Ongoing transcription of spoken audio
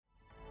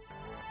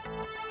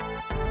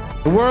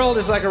The world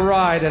is like a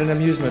ride at an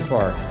amusement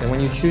park, and when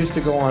you choose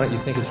to go on it, you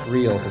think it's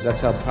real, because that's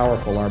how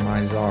powerful our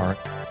minds are.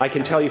 I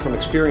can tell you from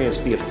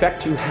experience, the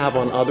effect you have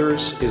on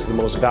others is the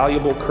most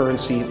valuable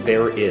currency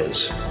there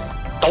is.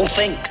 Don't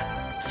think,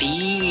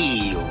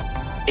 feel.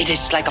 It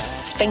is like a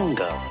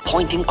finger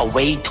pointing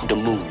away to the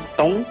moon.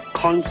 Don't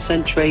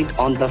concentrate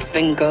on the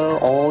finger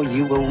or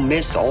you will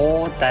miss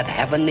all that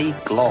heavenly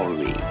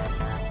glory.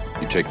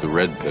 You take the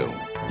red pill,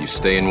 you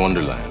stay in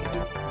Wonderland,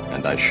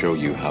 and I show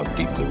you how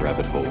deep the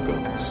rabbit hole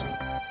goes.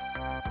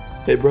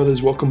 Hey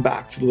brothers, welcome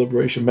back to the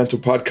Liberation Mental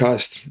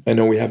Podcast. I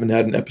know we haven't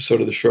had an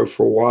episode of the show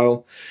for a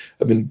while.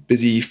 I've been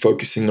busy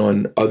focusing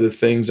on other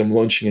things. I'm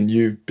launching a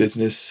new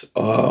business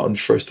on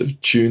 1st of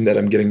June that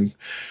I'm getting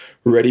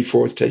ready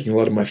for. It's taking a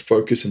lot of my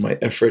focus and my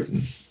effort.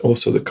 And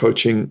also the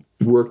coaching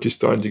work is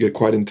starting to get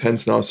quite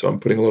intense now, so I'm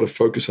putting a lot of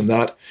focus on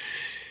that.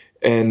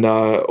 And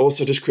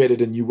also just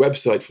created a new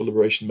website for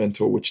Liberation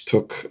Mental, which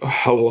took a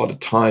hell of a lot of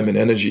time and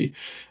energy.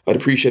 I'd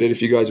appreciate it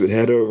if you guys would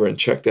head over and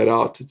check that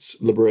out. It's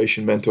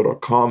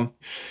liberationmental.com.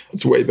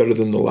 It's way better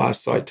than the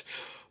last site.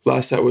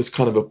 Last site was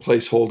kind of a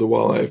placeholder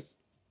while I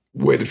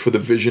waited for the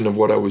vision of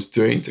what I was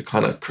doing to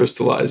kind of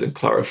crystallize and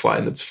clarify,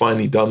 and it's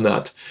finally done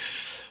that.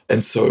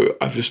 And so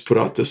I've just put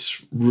out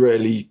this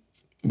really,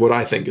 what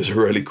I think is a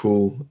really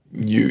cool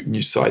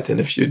new site. And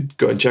if you'd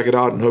go and check it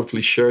out and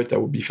hopefully share it,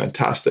 that would be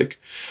fantastic.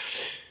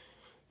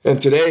 And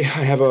today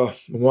I have a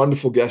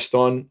wonderful guest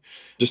on.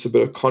 Just a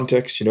bit of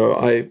context,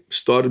 I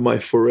started my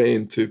foray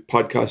into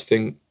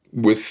podcasting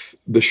with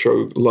the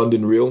show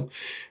London Real.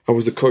 I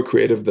was the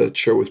co-creator of that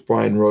show with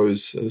Brian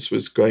Rose. This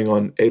was going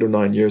on 8 or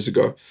 9 years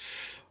ago.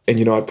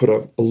 And, I put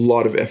a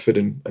lot of effort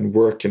and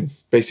work and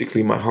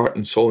basically my heart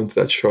and soul into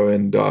that show.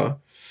 And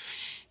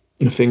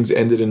things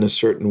ended in a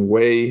certain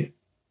way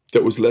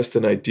that was less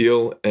than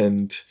ideal.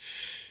 And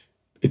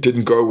it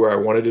didn't go where I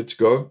wanted it to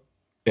go.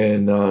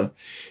 And I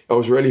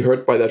was really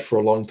hurt by that for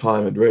a long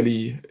time. It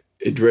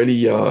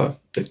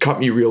cut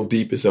me real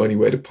deep is the only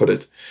way to put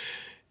it.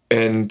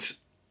 And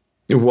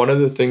one of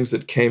the things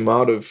that came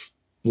out of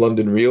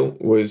London Real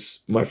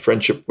was my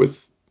friendship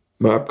with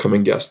my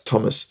upcoming guest,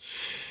 Thomas.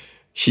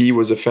 He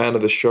was a fan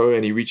of the show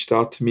and he reached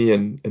out to me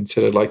and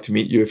said, I'd like to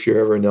meet you if you're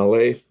ever in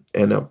LA.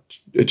 And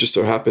it just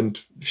so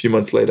happened a few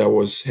months later, I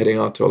was heading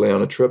out to LA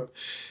on a trip.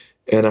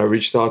 And I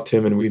reached out to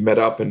him and we met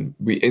up and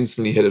we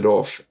instantly hit it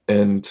off.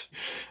 And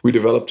we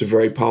developed a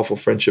very powerful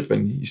friendship.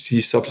 And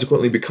he's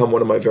subsequently become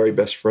one of my very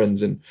best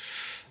friends. And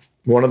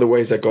one of the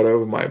ways I got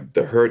over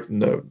the hurt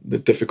and the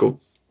difficult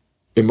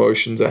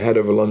emotions I had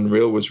over London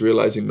Real was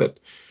realizing that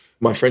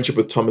my friendship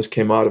with Thomas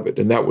came out of it.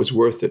 And that was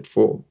worth it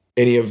for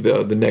any of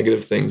the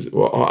negative things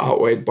were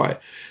outweighed by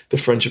the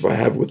friendship I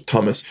have with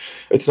Thomas.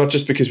 It's not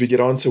just because we get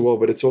on so well,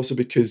 but it's also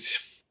because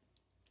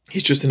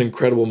he's just an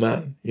incredible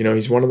man.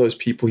 He's one of those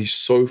people, he's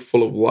so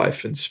full of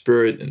life and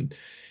spirit, and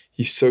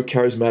he's so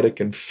charismatic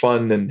and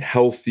fun and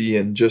healthy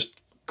and just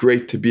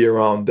great to be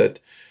around that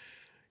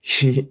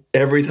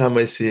every time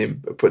I see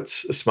him, it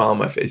puts a smile on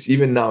my face.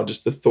 Even now,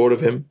 just the thought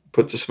of him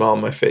puts a smile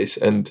on my face.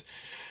 And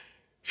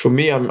for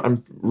me,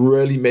 I'm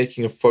really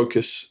making a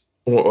focus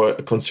or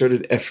a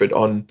concerted effort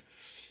on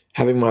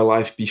having my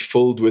life be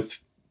filled with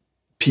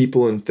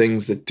people and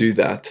things that do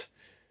that.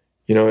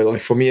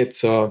 Like for me,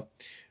 it's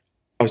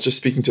I was just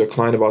speaking to a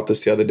client about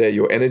this the other day.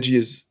 Your energy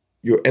is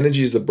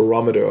the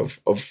barometer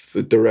of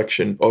the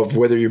direction of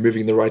whether you're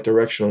moving in the right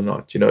direction or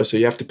not. So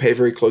you have to pay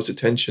very close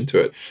attention to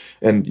it,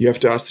 and you have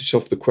to ask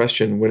yourself the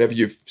question: whenever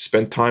you've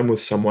spent time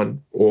with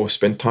someone or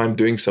spent time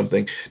doing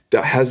something,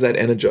 has that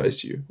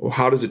energized you, or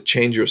how does it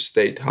change your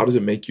state? How does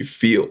it make you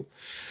feel?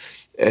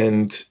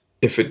 And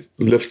if it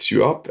lifts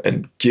you up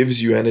and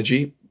gives you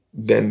energy,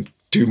 then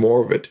do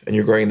more of it, and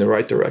you're going in the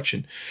right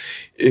direction.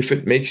 If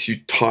it makes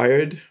you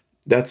tired,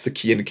 that's the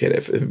key indicator.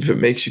 If it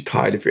makes you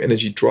tired, if your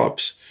energy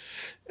drops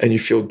and you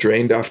feel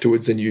drained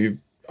afterwards,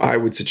 then I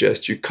would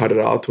suggest you cut it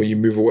out, or you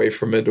move away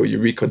from it, or you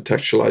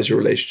recontextualize your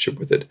relationship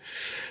with it.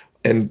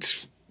 And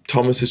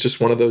Thomas is just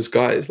one of those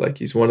guys. Like,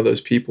 he's one of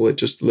those people that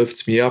just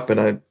lifts me up.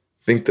 And I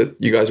think that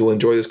you guys will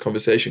enjoy this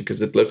conversation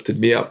because it lifted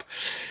me up.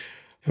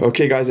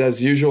 Okay, guys,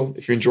 as usual,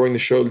 if you're enjoying the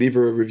show, leave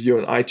a review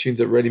on iTunes.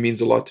 It really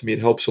means a lot to me. It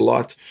helps a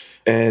lot.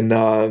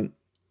 And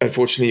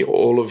unfortunately,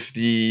 all of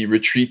the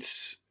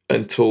retreats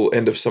until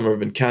end of summer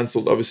have been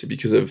canceled, obviously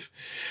because of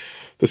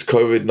this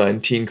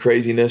COVID-19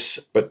 craziness,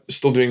 but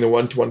still doing the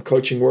one-to-one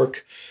coaching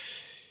work.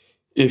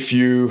 If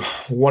you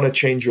want to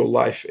change your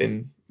life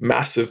in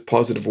massive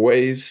positive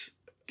ways,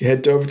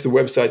 head over to the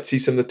website, see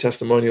some of the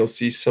testimonials,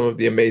 see some of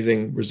the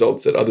amazing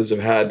results that others have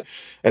had,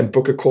 and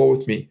book a call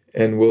with me,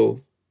 and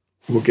we'll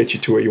get you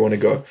to where you want to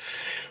go.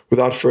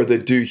 Without further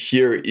ado,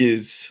 here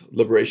is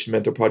Liberation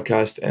Mental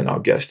Podcast, and our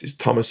guest is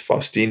Thomas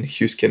Faustin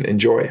Huisking.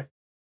 Enjoy.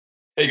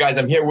 Hey guys,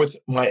 I'm here with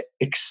my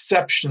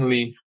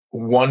exceptionally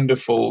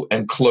wonderful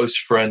and close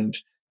friend,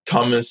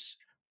 Thomas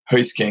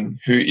Huisking,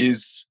 who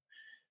is,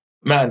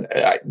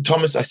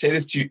 Thomas, I say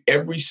this to you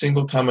every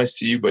single time I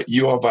see you, but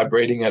you are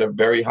vibrating at a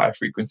very high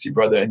frequency,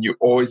 brother, and you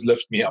always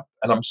lift me up.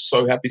 And I'm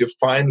so happy to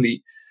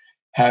finally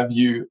have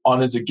you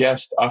on as a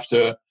guest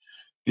after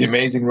the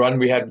amazing run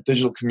we had with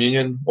Digital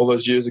Communion all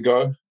those years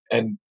ago.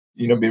 And,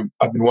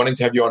 I've been wanting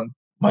to have you on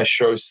my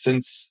show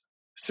since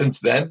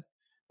then,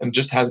 and it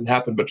just hasn't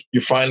happened, but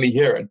you're finally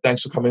here, and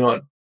thanks for coming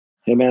on.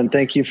 Hey man,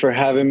 thank you for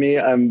having me.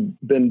 I've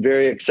been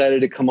very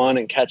excited to come on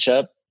and catch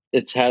up.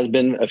 It has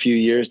been a few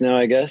years now,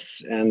 I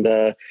guess. And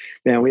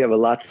man, we have a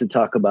lot to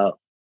talk about.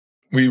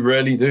 We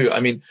really do. I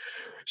mean,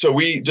 so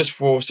just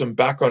for some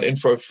background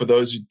info for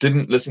those who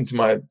didn't listen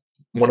to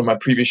one of my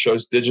previous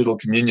shows, Digital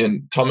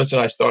Communion, Thomas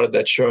and I started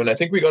that show, and I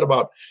think we got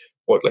about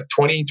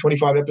 20,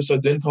 25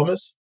 episodes in,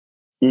 Thomas?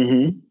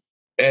 Mm-hmm.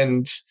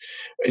 And,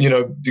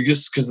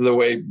 just because of the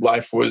way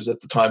life was at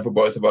the time for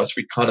both of us,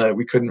 we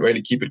couldn't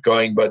really keep it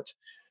going. But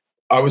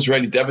I was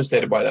really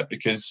devastated by that,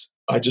 because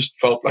I just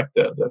felt like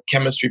the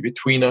chemistry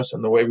between us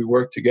and the way we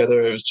worked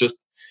together, it was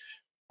just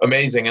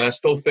amazing. And I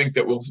still think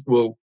that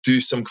we'll do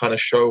some kind of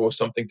show or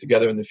something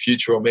together in the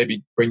future, or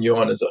maybe bring you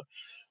on as a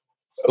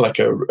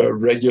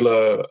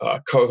regular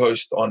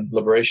co-host on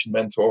Liberation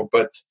Mentor.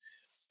 But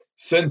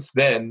since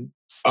then,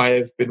 I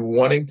have been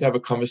wanting to have a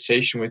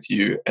conversation with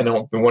you, and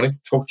I've been wanting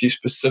to talk to you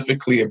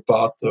specifically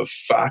about the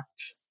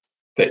fact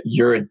that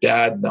you're a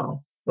dad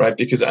now. Right,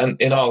 because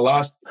in our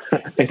last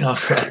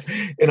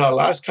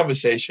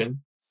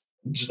conversation,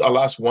 just our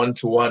last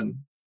one-to-one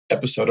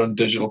episode on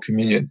Digital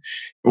Communion,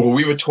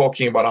 we were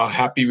talking about how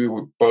happy we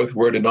both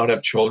were to not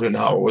have children,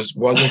 how it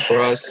wasn't for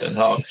us, and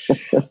how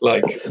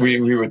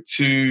we were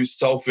too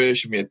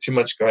selfish and we had too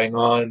much going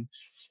on.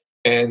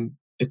 And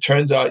it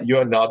turns out you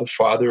are now the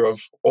father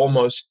of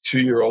almost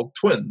 2-year-old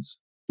twins.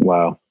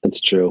 Wow,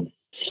 that's true.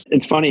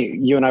 It's funny,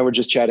 you and I were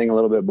just chatting a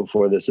little bit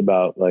before this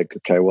about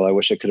okay, well, I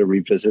wish I could have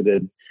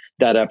revisited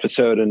that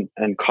episode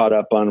and caught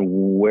up on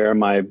where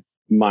my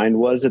mind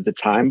was at the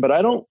time. But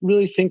I don't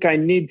really think I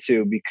need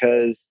to,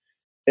 because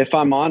if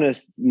I'm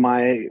honest,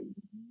 my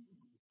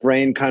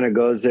brain kind of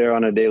goes there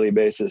on a daily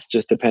basis,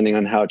 just depending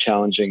on how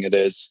challenging it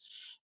is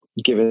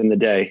given the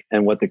day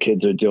and what the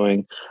kids are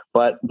doing.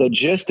 But the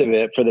gist of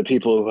it, for the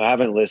people who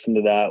haven't listened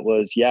to that,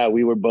 was,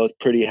 we were both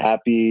pretty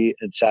happy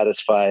and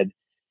satisfied,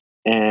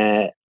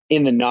 and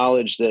in the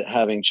knowledge that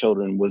having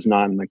children was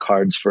not in the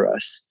cards for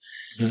us.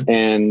 Mm-hmm.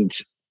 And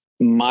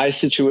my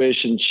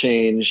situation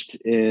changed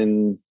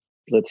in,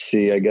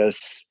 I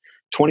guess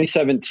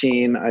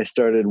 2017. I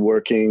started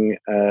working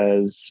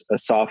as a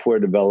software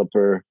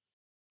developer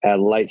at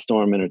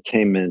Lightstorm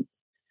Entertainment.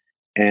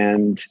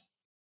 And,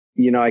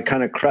 I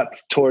kind of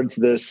crept towards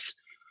this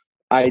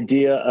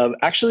idea of,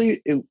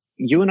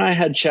 you and I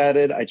had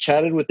chatted. I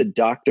chatted with a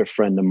doctor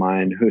friend of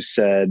mine who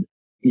said,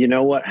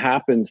 what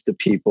happens to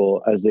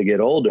people as they get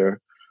older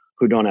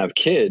who don't have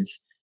kids?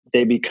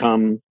 They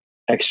become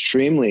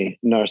extremely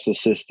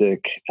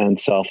narcissistic and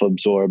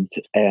self-absorbed,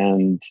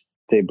 and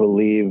they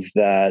believe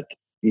that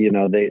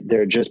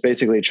they're just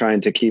basically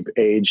trying to keep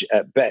age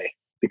at bay,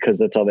 because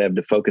that's all they have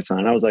to focus on.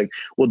 And I was like,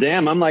 well,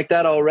 damn, I'm like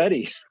that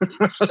already.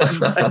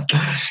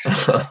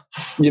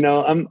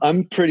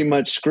 I'm pretty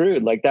much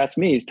screwed. That's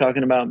me. He's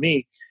talking about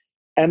me.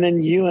 And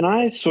then you and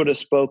I sort of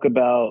spoke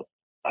about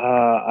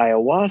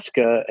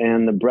ayahuasca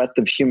and the breadth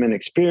of human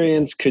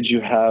experience. Could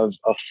you have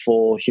a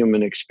full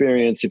human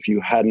experience if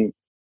you hadn't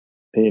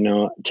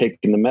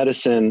taking the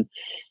medicine?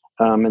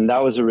 And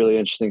that was a really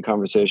interesting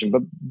conversation.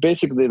 But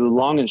basically, the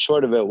long and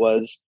short of it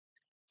was,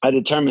 I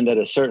determined at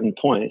a certain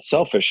point,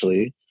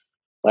 selfishly,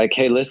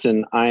 hey,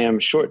 listen, I am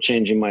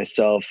shortchanging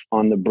myself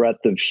on the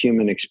breadth of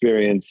human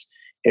experience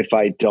if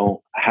I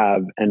don't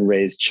have and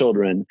raise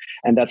children.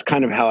 And that's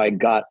kind of how I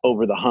got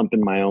over the hump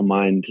in my own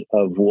mind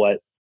of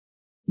what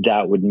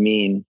that would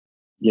mean,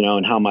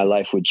 and how my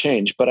life would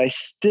change. But I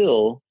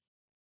still,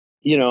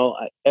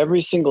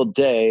 every single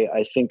day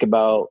I think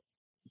about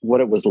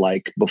what it was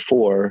like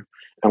before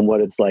and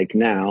what it's like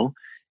now.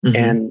 Mm-hmm.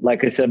 And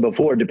like I said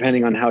before,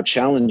 depending on how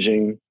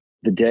challenging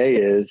the day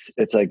is,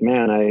 it's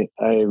man, I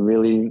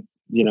really,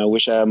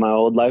 wish I had my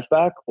old life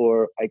back,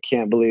 or I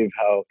can't believe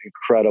how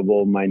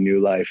incredible my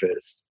new life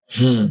is.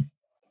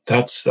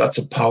 That's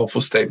a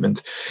powerful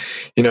statement.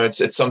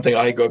 It's something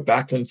I go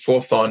back and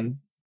forth on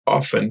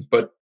often,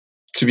 but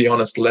to be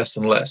honest, less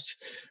and less.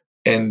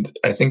 And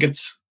I think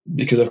it's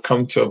because I've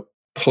come to a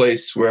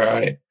place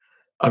where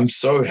I'm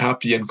so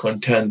happy and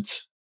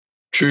content,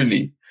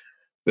 truly,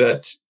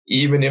 that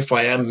even if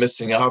I am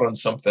missing out on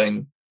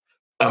something,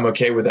 I'm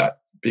okay with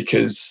that,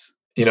 because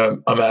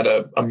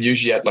I'm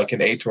usually at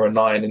an 8 or a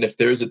 9, and if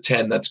there is a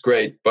 10, that's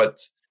great. But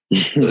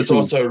there's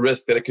also a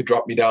risk that it could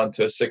drop me down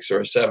to a 6 or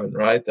a 7,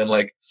 right? And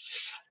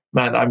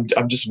man,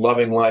 I'm just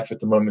loving life at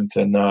the moment,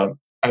 and I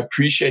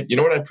appreciate.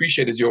 What I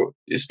appreciate is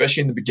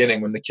especially in the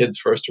beginning when the kids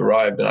first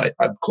arrived, and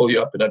I'd call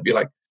you up and I'd be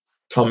like,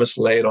 Thomas,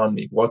 lay it on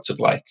me. What's it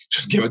like?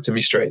 Just give it to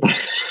me straight.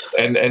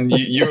 And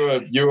you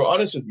were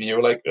honest with me. You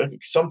were like,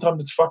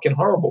 sometimes it's fucking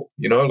horrible.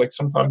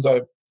 Sometimes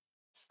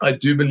I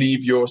do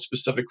believe your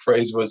specific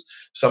phrase was,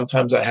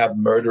 sometimes I have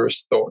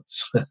murderous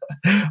thoughts.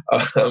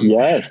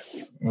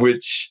 Yes.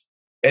 Which,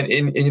 and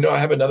I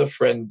have another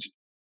friend,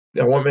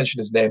 I won't mention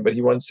his name, but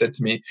he once said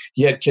to me,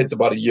 he had kids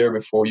about a year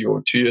before you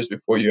or 2 years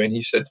before you. And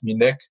he said to me,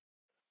 Nick,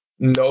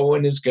 no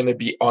one is going to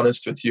be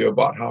honest with you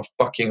about how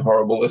fucking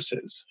horrible this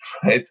is,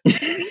 right?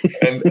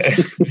 and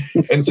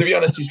and to be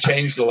honest, he's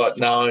changed a lot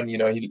now, and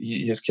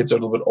his kids are a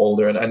little bit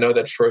older, and I know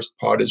that first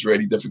part is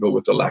really difficult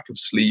with the lack of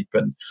sleep,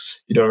 and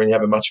you don't really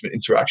have much of an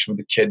interaction with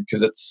the kid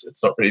because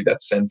it's not really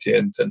that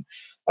sentient, and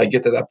I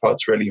get that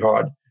part's really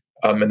hard,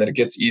 and then it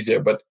gets easier,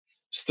 but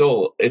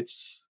still,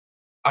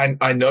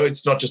 I know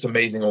it's not just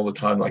amazing all the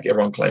time like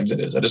everyone claims it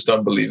is. I just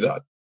don't believe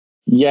that.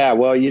 Yeah,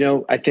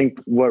 well, I think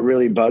what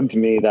really bugged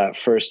me that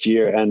first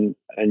year, and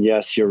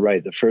yes, you're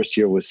right, the first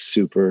year was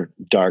super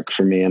dark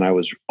for me, and I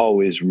was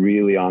always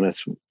really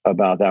honest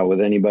about that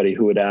with anybody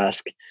who would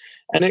ask.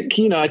 And it,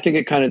 I think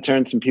it kind of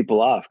turned some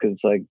people off because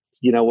it's like,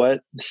 you know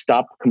what,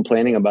 stop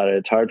complaining about it.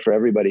 It's hard for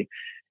everybody.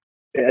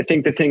 I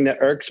think the thing that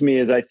irks me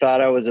is I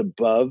thought I was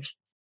above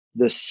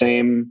the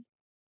same.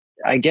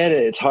 I get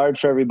it. It's hard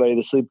for everybody,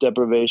 the sleep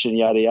deprivation,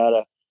 yada,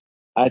 yada.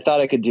 I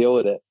thought I could deal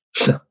with it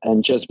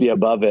and just be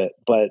above it.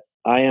 But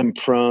I am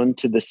prone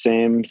to the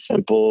same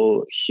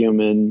simple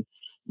human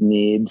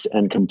needs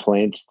and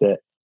complaints that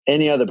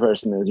any other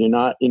person is. You're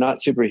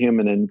not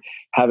superhuman, and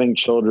having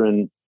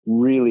children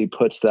really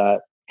puts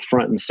that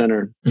front and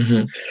center.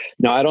 Mm-hmm.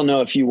 Now, I don't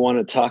know if you want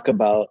to talk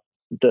about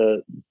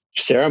the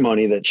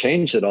ceremony that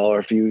changed it all, or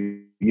if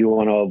you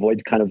want to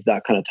avoid kind of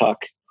that kind of talk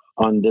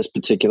on this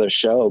particular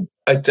show.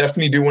 I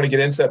definitely do want to get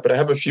into that, but I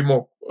have a few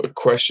more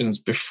questions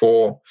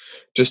before,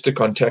 just to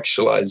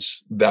contextualize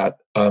that,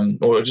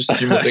 or just a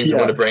few more things I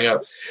want to bring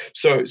up.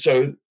 So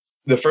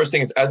the first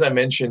thing is, as I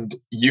mentioned,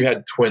 you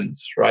had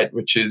twins, right?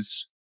 Which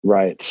is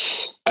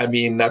right. I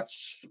mean,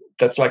 that's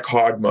like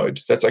hard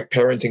mode. That's like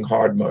parenting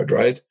hard mode,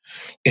 right?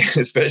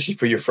 Especially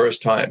for your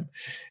first time.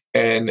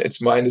 And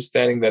it's my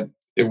understanding that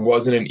it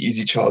wasn't an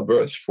easy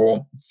childbirth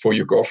for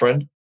your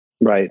girlfriend.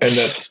 Right. And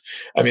that,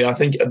 I mean, I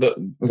think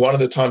one of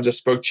the times I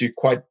spoke to you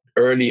quite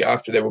early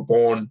after they were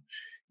born,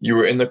 you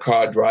were in the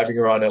car driving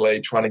around LA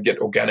trying to get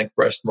organic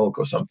breast milk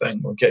or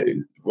something. Okay.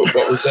 What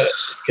was that?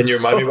 Can you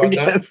remind me about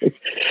that?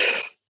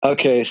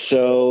 Okay.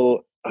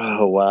 So,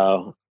 oh,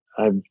 wow.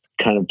 I've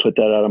kind of put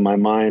that out of my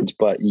mind,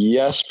 but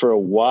yes, for a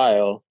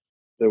while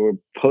there were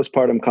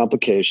postpartum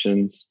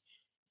complications.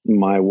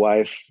 My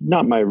wife,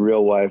 not my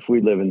real wife, we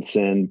live in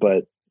sin,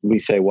 but we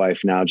say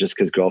wife now just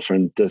because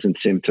girlfriend doesn't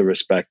seem to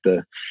respect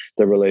the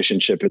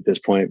relationship at this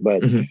point.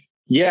 But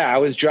yeah, I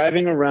was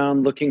driving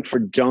around looking for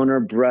donor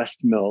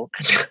breast milk,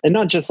 and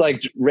not just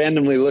like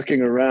randomly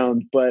looking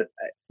around, but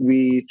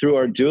through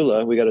our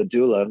doula, we got a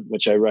doula,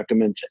 which I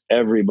recommend to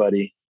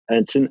everybody. And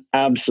it's an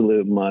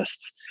absolute must,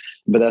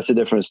 but that's a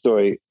different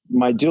story.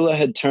 My doula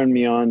had turned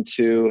me on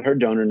to her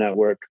donor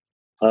network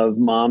of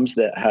moms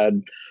that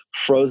had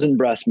frozen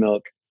breast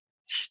milk,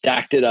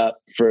 stacked it up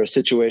for a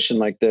situation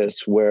like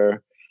this,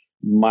 where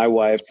my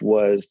wife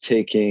was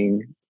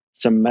taking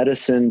some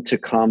medicine to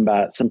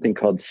combat something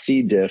called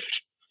C. diff,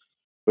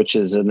 which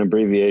is an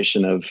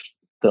abbreviation of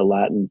the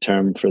Latin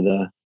term for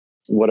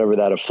whatever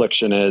that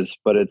affliction is,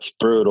 but it's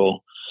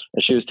brutal.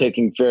 And she was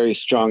taking very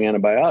strong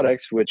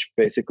antibiotics, which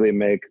basically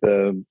make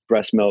the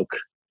breast milk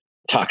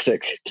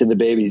toxic to the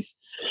babies.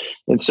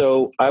 And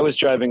so I was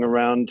driving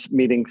around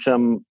meeting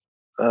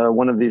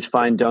one of these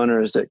fine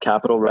donors at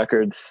Capitol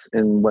Records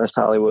in West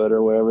Hollywood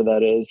or wherever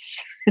that is,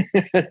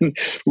 and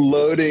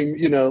loading,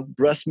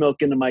 breast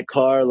milk into my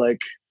car like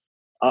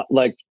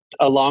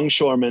a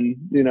longshoreman,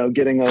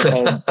 getting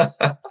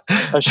a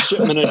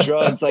shipment of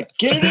drugs. Like,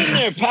 get it in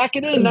there, pack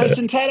it in nice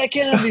and tight. I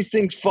can't have these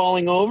things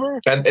falling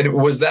over. And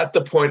was that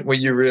the point where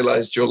you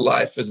realized your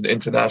life as an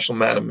international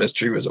man of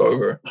mystery was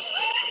over?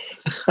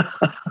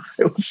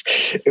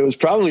 It was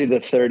probably the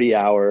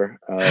 30-hour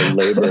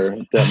labor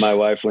that my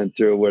wife went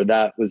through where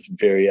that was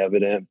very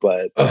evident.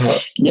 But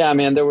yeah,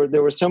 man, there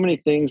were so many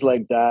things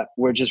like that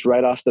where just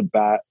right off the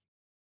bat,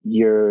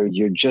 you're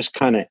just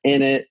kind of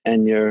in it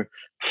and you're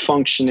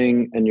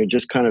functioning and you're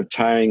just kind of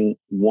tying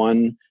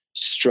one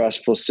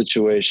stressful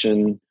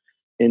situation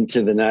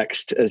into the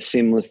next as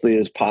seamlessly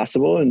as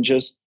possible and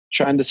just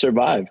trying to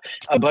survive.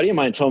 A buddy of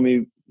mine told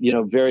me,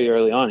 very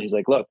early on, he's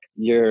like, look,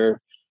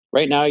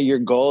 right now your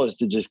goal is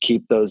to just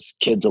keep those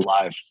kids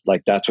alive.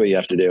 Like, that's what you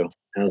have to do.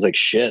 And I was like,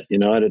 shit,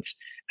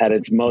 at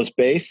its most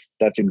base,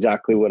 that's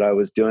exactly what I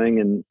was doing.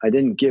 And I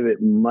didn't give it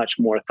much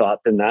more thought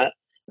than that,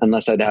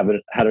 unless I'd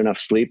had enough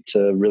sleep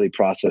to really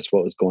process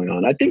what was going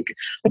on. I think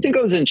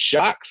I was in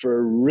shock for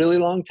a really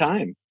long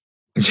time.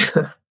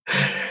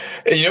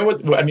 You know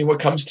what? I mean, what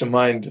comes to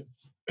mind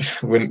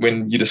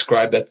when you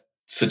describe that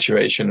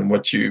situation and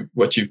what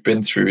you've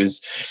been through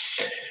is,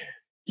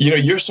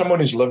 you're someone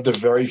who's lived a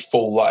very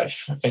full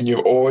life, and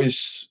you've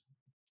always,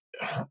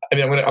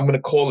 I'm going to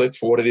call it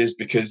for what it is,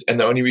 and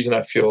the only reason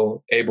I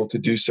feel able to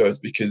do so is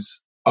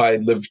because I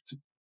lived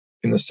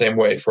in the same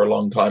way for a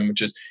long time,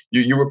 which is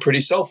you were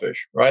pretty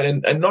selfish, right?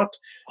 And not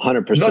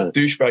 100%, not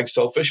douchebag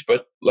selfish,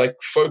 but like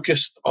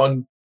focused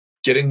on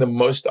getting the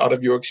most out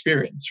of your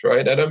experience,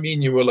 right? I don't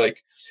mean you were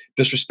like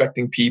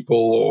disrespecting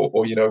people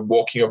or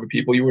walking over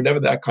people. You were never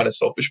that kind of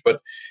selfish,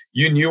 but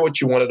you knew what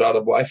you wanted out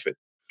of life.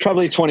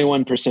 Probably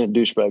 21%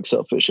 douchebag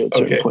selfish at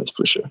certain points,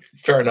 for sure.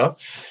 Fair enough.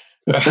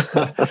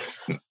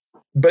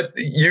 but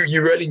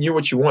you really knew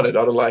what you wanted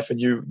out of life,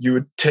 and you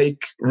would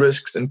take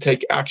risks and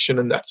take action.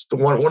 And that's the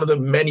one of the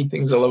many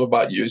things I love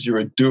about you is you're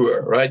a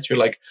doer, right? You're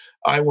like,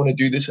 I want to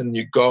do this, and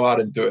you go out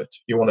and do it.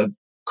 You want to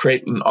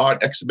create an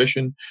art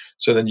exhibition,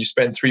 so then you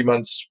spend 3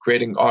 months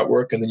creating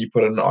artwork, and then you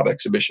put it in an art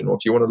exhibition. Or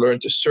if you want to learn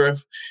to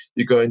surf,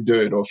 you go and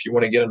do it. Or if you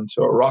want to get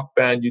into a rock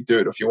band, you do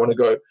it. Or if you want to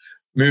go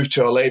move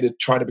to LA to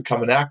try to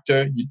become an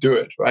actor, you do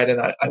it, right? And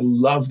I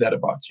love that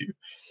about you.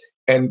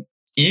 And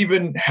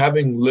even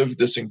having lived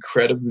this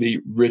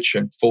incredibly rich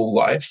and full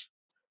life,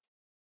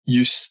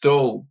 you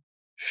still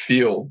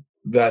feel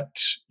that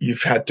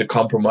you've had to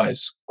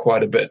compromise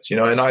quite a bit,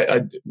 and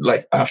I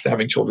like after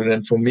having children.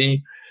 And for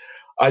me,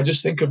 I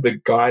just think of the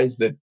guys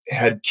that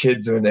had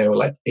kids when they were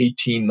like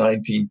 18,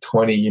 19,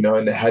 20,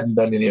 and they hadn't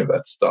done any of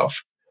that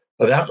stuff.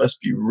 Well, that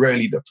must be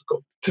really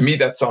difficult. To me,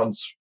 that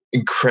sounds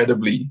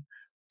incredibly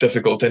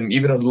difficult and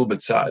even a little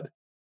bit sad.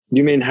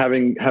 You mean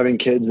having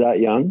kids that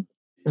young?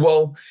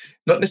 Well,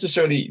 not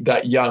necessarily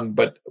that young,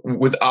 but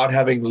without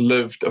having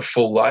lived a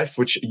full life,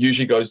 which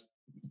usually goes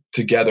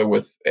together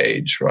with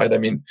age, right? I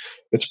mean,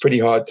 it's pretty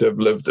hard to have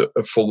lived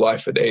a full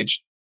life at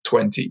age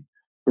 20.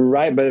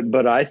 Right,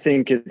 but I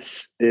think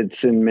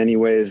it's in many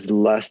ways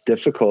less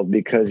difficult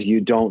because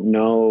you don't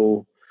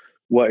know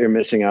what you're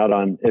missing out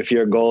on. If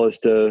your goal is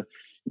to,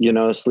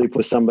 sleep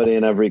with somebody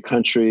in every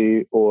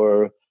country,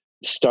 or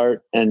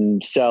start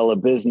and sell a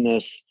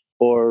business,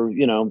 or,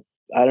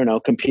 I don't know,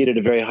 compete at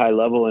a very high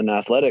level in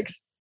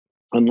athletics,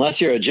 unless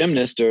you're a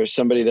gymnast or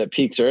somebody that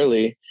peaks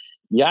early,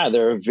 yeah,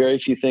 there are very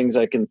few things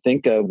I can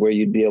think of where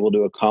you'd be able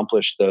to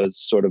accomplish those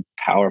sort of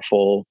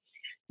powerful,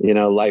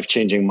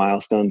 life-changing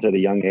milestones at a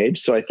young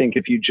age. So I think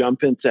if you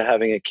jump into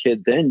having a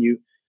kid, then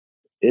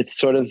it's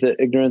sort of the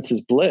ignorance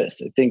is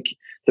bliss. I think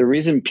the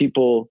reason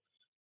people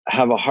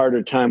have a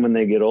harder time when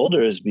they get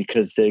older is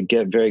because they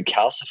get very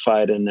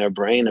calcified in their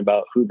brain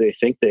about who they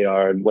think they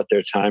are and what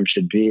their time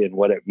should be and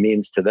what it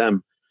means to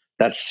them.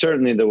 That's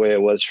certainly the way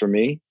it was for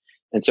me.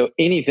 And so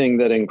anything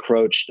that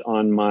encroached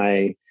on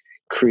my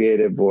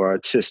creative or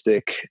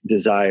artistic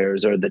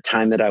desires, or the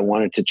time that I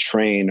wanted to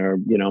train, or,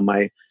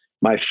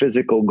 my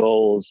physical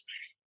goals,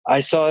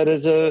 I saw it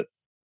as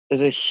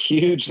a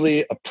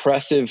hugely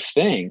oppressive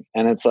thing.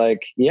 And it's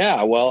like,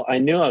 yeah, well, I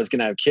knew I was going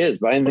to have kids,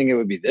 but I didn't think it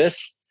would be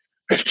this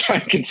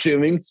time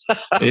consuming.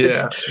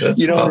 Yeah.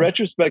 In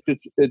retrospect,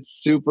 it's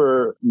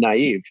super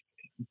naive.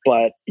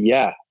 But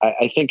yeah,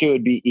 I think it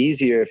would be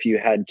easier if you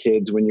had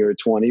kids when you were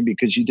 20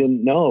 because you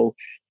didn't know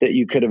that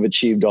you could have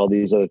achieved all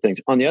these other things.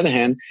 On the other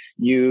hand,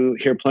 you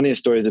hear plenty of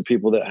stories of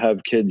people that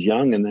have kids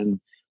young, and then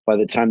by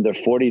the time they're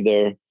 40,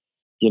 they're,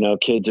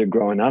 kids are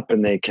growing up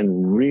and they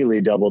can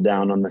really double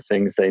down on the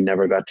things they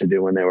never got to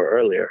do when they were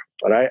earlier.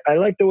 But I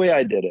like the way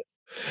I did it.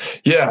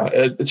 Yeah,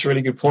 it's a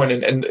really good point.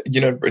 And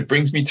it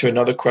brings me to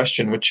another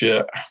question, which,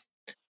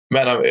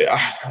 man,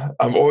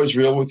 I'm always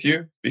real with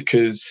you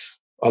because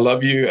I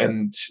love you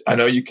and I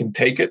know you can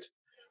take it,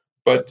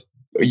 but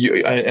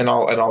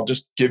I'll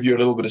just give you a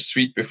little bit of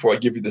sweet before I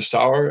give you the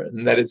sour.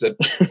 And that is that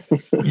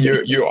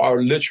you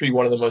are literally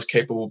one of the most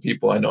capable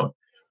people I know.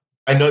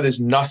 I know there's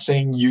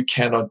nothing you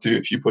cannot do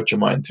if you put your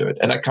mind to it.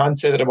 And I can't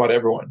say that about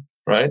everyone,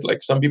 right?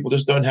 Like some people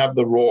just don't have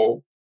the raw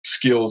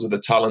skills or the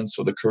talents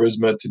or the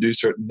charisma to do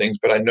certain things,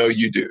 but I know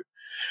you do.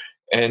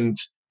 And,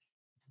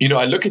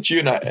 I look at you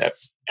and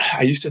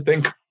I used to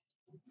think,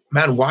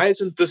 man, why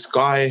isn't this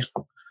guy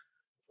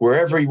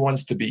wherever he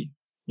wants to be?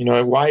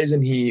 Why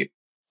isn't he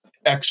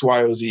X,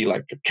 Y, or Z,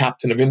 like a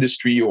captain of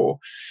industry or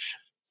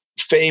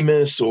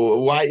famous?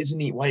 Or why isn't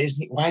he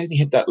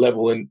hit that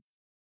level?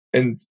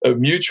 And a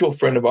mutual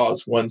friend of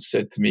ours once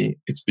said to me,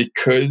 it's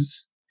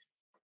because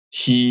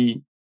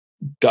he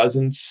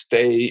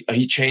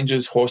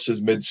changes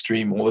horses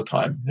midstream all the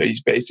time.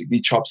 He's basically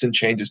chops and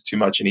changes too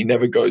much and he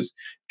never goes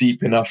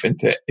deep enough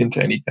into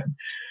anything.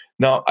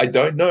 Now, I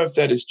don't know if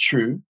that is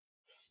true,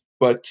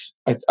 but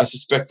I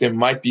suspect there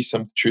might be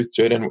some truth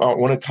to it. And I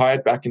want to tie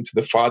it back into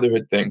the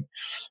fatherhood thing,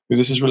 because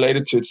this is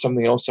related to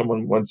something else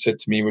someone once said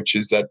to me, which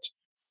is that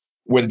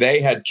when they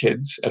had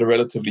kids at a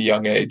relatively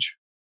young age,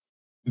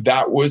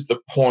 that was the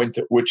point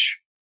at which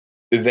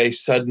they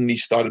suddenly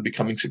started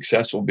becoming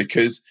successful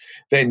because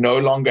they no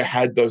longer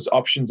had those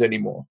options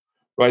anymore,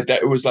 right?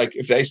 That it was like,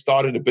 if they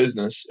started a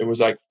business, it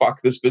was like,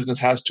 fuck, this business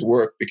has to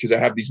work because I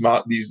have these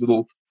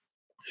little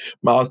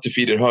mouths to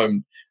feed at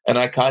home. And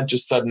I can't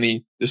just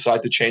suddenly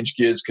decide to change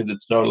gears because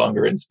it's no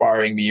longer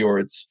inspiring me or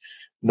it's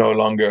no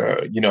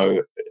longer,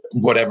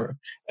 whatever.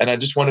 And I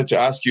just wanted to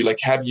ask you, like,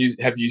 have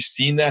you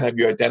seen that? Have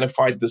you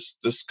identified this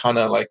kind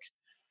of like,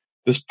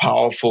 this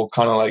powerful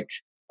kind of like,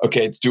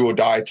 okay, it's do or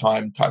die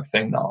time type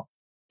thing now?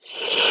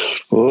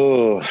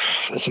 Oh,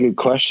 that's a good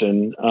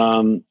question.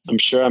 I'm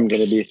sure I'm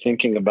going to be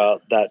thinking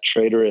about that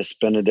traitorous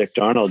Benedict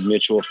Arnold,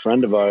 mutual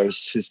friend of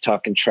ours, who's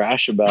talking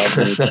trash about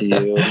me to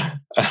you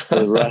for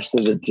the rest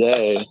of the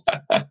day.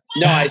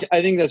 No,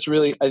 I think it's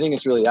really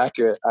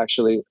accurate,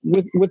 actually,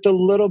 with a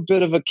little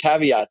bit of a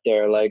caveat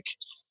there. Like,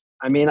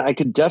 I mean, I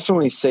could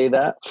definitely say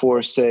that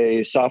for,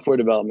 say, software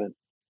development.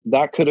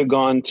 That could have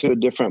gone to a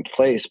different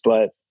place,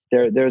 but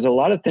there's a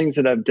lot of things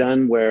that I've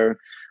done where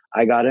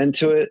I got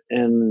into it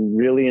and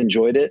really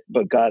enjoyed it,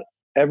 but got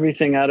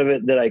everything out of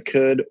it that I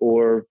could,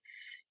 or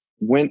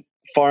went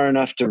far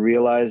enough to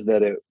realize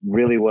that it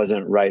really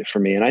wasn't right for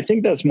me. And I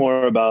think that's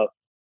more about,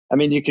 I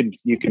mean,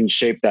 you can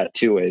shape that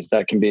two ways.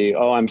 That can be,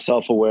 oh, I'm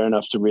self-aware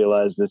enough to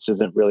realize this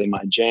isn't really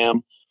my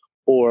jam,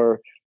 or,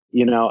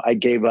 I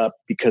gave up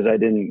because I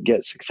didn't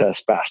get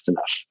success fast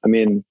enough. I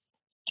mean,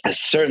 it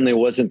certainly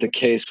wasn't the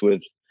case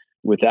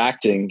with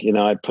acting.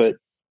 I put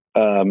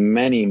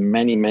many,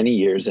 many, many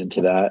years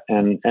into that,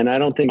 and I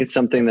don't think it's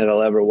something that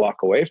I'll ever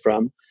walk away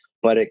from.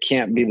 But it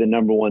can't be the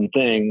number one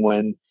thing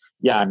when,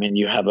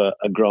 you have a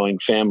growing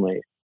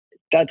family.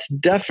 That's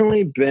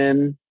definitely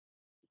been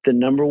the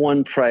number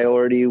one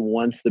priority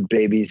once the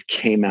babies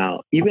came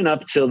out, even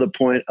up till the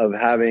point of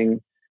having,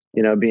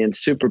 being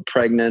super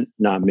pregnant,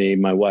 not me,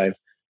 my wife,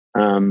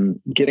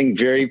 getting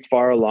very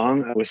far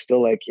along. I was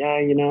still like,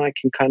 I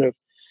can kind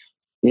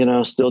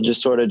of, still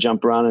just sort of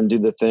jump around and do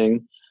the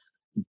thing.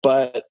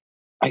 But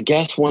I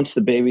guess once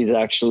the babies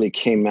actually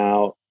came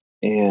out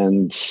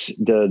and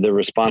the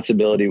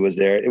responsibility was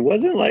there, it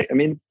wasn't like,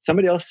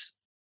 somebody else,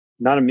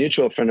 not a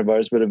mutual friend of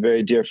ours, but a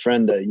very dear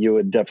friend that you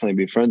would definitely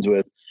be friends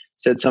with,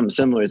 said something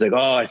similar. He's like,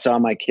 oh, I saw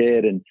my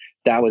kid and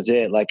that was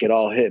it. Like, it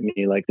all hit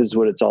me. Like, this is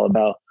what it's all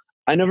about.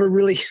 I never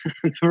really,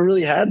 never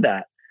really had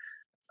that.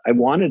 I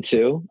wanted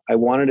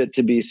it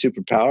to be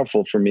super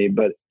powerful for me,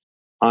 but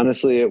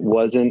honestly, it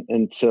wasn't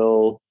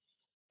until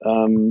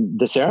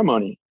the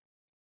ceremony.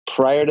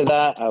 Prior to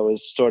that, I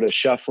was sort of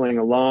shuffling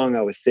along.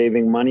 I was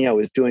saving money. I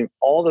was doing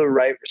all the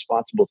right,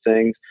 responsible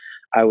things.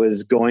 I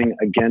was going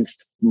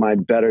against my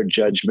better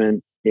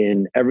judgment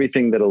in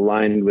everything that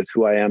aligned with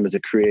who I am as a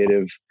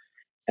creative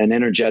and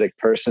energetic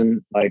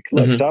person. Like,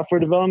 look, software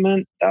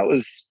development, that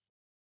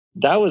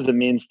was a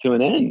means to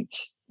an end,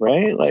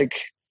 right? Like,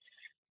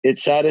 it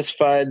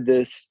satisfied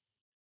this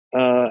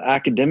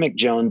academic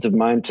Jones of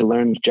mine to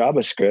learn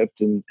JavaScript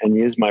and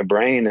use my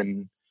brain.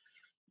 And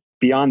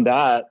beyond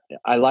that,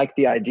 I liked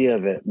the idea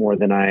of it more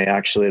than I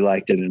actually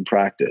liked it in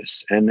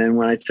practice. And then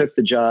when I took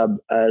the job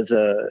as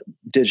a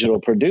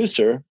digital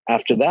producer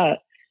after that,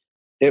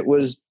 it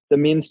was the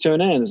means to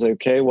an end. It's like,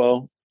 okay,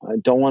 well, I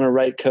don't want to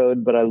write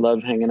code, but I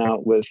love hanging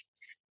out with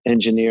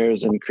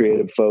engineers and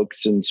creative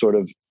folks and sort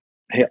of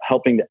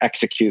helping to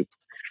execute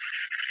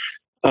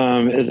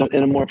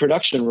in a more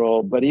production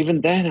role. But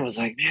even then I was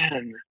like,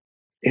 man,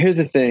 here's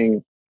the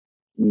thing,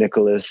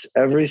 Nicholas,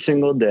 every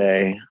single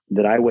day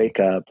that I wake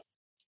up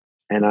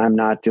and I'm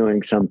not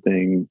doing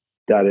something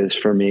that is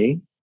for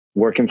me,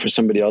 working for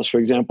somebody else, for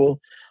example,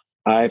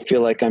 I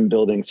feel like I'm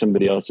building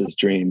somebody else's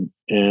dream.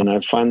 And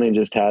I finally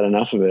just had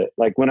enough of it.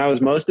 Like, when I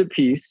was most at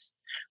peace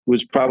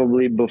was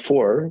probably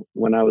before,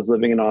 when I was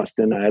living in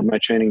Austin. I had my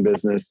training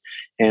business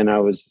and I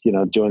was,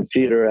 doing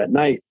theater at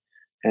night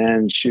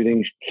and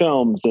shooting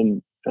films.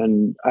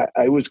 And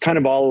I was kind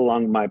of all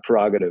along my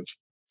prerogative.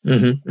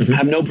 I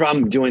have no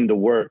problem doing the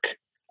work.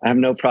 I have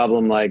no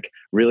problem like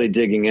really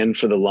digging in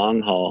for the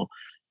long haul.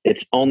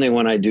 It's only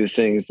when I do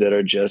things that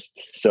are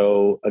just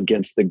so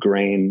against the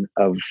grain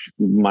of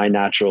my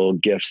natural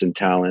gifts and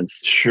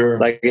talents. Sure.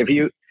 Like, if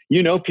you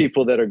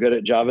people that are good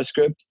at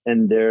JavaScript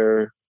and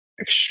they're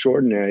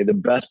extraordinary. The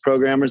best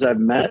programmers I've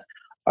met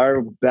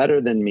are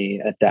better than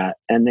me at that,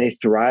 and they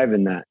thrive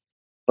in that.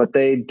 But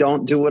they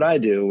don't do what I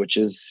do, which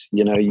is,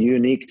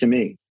 unique to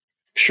me.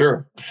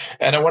 Sure.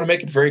 And I want to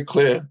make it very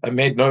clear. I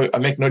make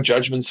no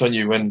judgments on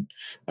you when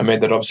I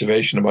made that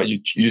observation about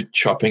you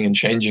chopping and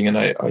changing. And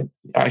I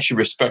actually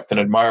respect and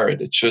admire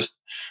it. It's just,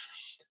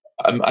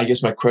 I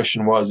guess my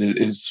question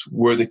is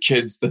were the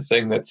kids the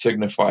thing that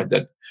signified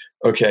that,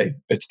 okay,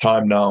 it's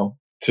time now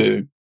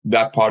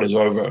that part is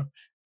over.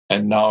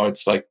 And now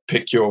it's like,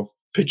 pick your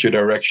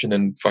direction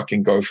and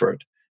fucking go for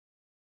it.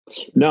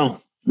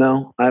 No,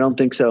 I don't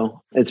think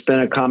so. It's been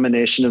a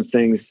combination of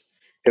things.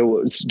 It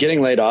was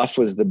getting laid off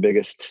was the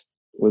biggest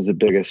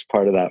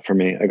part of that for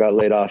me. I got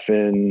laid off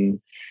in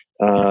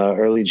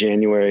early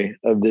January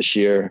of this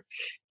year.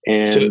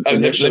 And so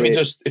let me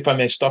just, if I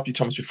may stop you,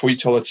 Thomas, before you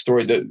tell that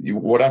story,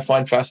 what I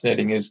find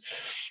fascinating is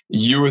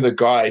you were the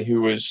guy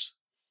who was,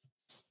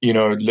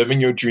 living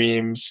your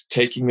dreams,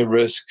 taking the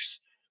risks,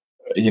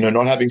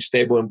 not having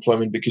stable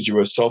employment because you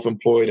were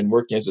self-employed and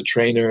working as a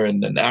trainer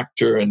and an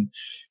actor. And,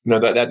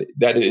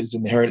 that is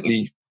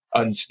inherently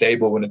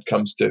unstable when it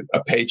comes to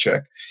a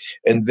paycheck.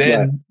 And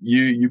then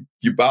you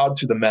bowed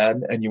to the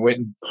man and you went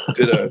and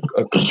did a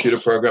computer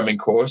programming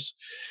course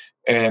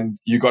and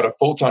you got a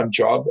full-time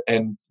job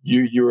and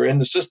you were in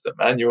the system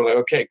and you were like,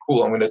 okay,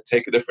 cool, I'm going to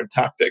take a different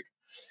tactic.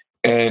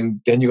 And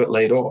then you got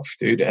laid off,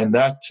 dude. And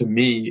that to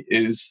me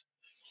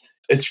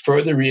it's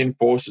further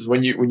reinforces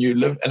when you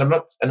live, and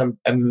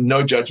I'm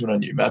no judgment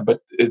on you, man, but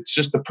it's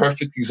just the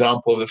perfect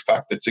example of the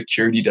fact that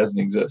security doesn't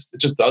exist.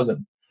 It just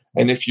doesn't.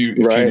 And if you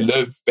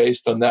live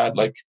based on that,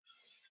 like,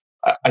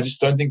 I just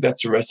don't think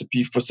that's a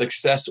recipe for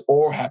success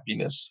or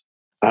happiness.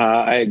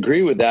 I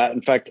agree with that.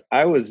 In fact,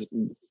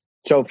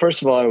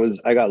 first of all,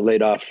 I got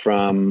laid off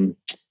from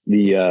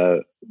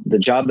the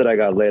job that I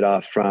got laid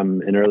off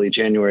from in early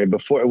January.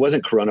 Before, it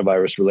wasn't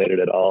coronavirus related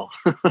at all.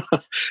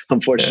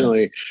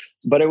 Unfortunately,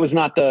 but it was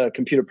not the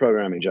computer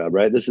programming job,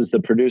 right? This is the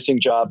producing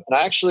job. And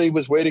I actually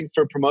was waiting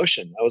for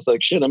promotion. I was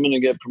like, shit, I'm going to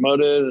get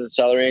promoted and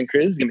salary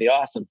increase is going to be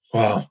awesome.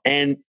 Wow.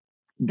 And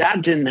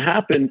that didn't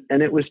happen.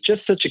 And it was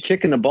just such a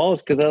kick in the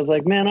balls because I was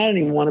like, man, I don't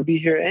even want to be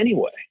here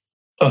anyway.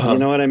 You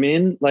know what I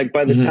mean? Like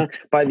by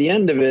the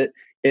end of it,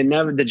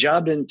 the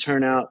job didn't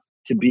turn out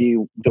to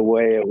be the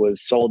way it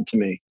was sold to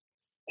me.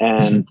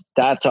 And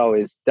that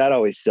always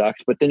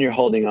sucks. But then you're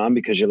holding on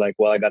because you're like,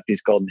 well, I got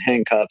these golden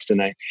handcuffs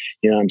and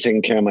I'm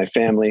taking care of my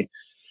family.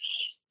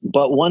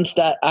 But once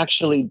that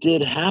actually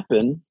did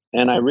happen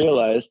and I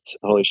realized,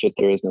 holy shit,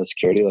 there is no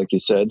security, like you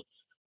said,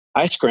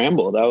 I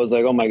scrambled. I was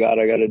like, oh my God,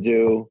 I got to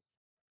do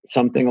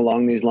something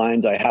along these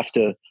lines.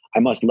 I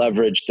must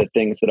leverage the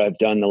things that I've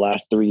done the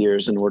last 3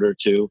 years in order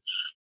to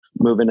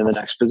move into the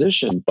next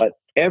position. But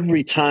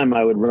every time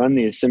I would run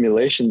these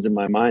simulations in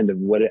my mind of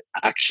what it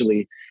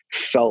actually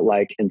felt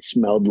like and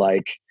smelled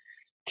like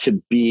to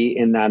be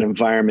in that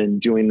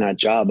environment doing that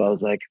job, I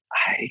was like,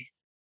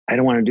 I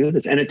don't want to do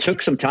this. And it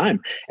took some time.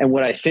 And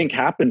what I think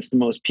happens to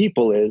most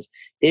people is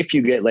if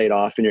you get laid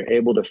off and you're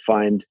able to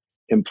find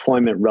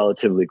employment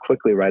relatively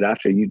quickly right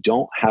after, you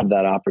don't have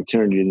that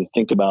opportunity to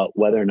think about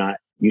whether or not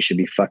you should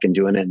be fucking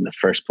doing it in the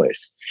first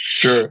place.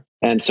 Sure.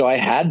 And so I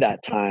had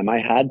that time. I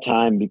had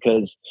time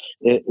because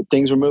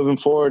things were moving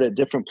forward at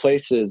different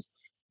places,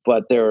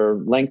 but there are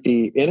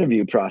lengthy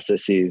interview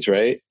processes,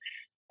 right?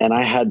 And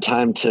I had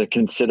time to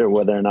consider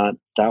whether or not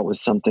that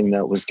was something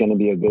that was going to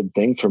be a good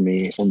thing for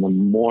me. And the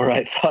more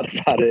I thought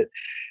about it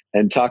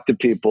and talked to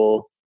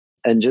people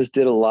and just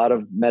did a lot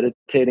of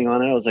meditating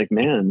on it, I was like,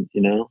 man,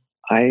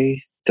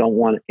 I don't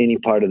want any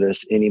part of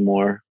this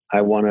anymore.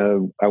 I want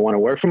to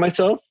work for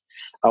myself.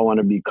 I want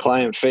to be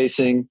client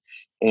facing.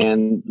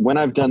 And when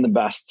I've done the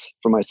best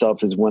for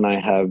myself is when I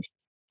have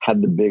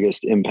had the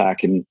biggest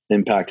impact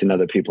in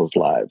other people's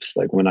lives.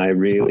 Like when I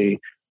really,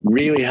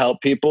 really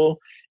help people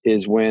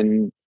is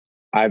when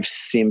I've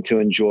seemed to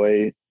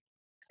enjoy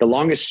the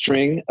longest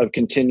string of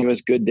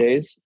continuous good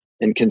days,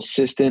 and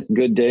consistent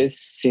good days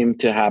seem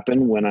to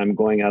happen when I'm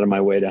going out of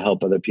my way to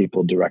help other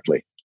people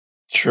directly.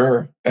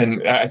 Sure.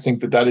 And I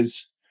think that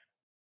is,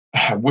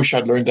 I wish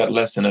I'd learned that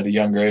lesson at a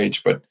younger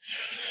age. But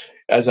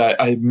as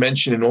I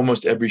mentioned in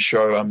almost every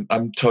show,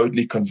 I'm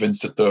totally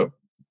convinced that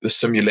the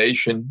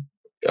simulation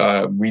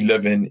we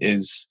live in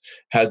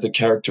has the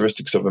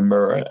characteristics of a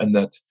mirror, and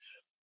that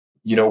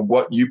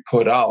what you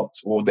put out,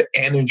 or the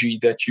energy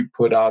that you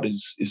put out,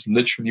 is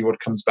literally what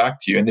comes back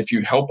to you. And if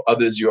you help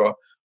others, you're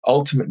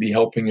ultimately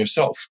helping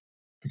yourself,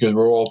 because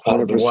we're all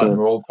part 100%. Of the one,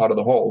 we're all part of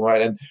the whole,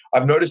 right? And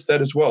I've noticed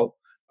that as well.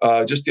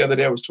 Just the other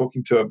day, I was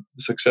talking to a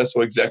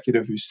successful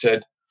executive who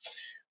said,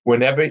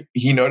 whenever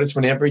he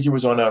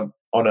was on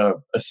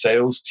a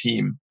sales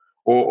team,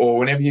 or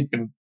whenever he'd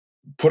been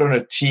put on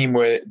a team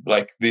where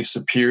like the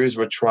superiors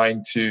were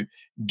trying to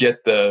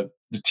get the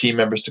team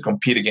members to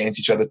compete against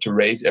each other to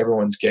raise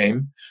everyone's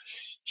game,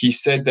 he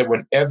said that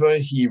whenever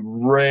he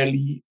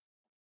really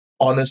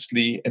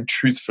honestly and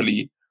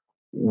truthfully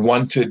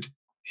wanted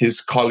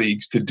his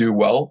colleagues to do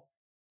well,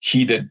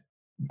 he did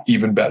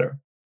even better.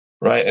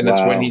 Right. And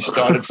that's when he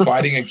started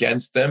fighting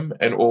against them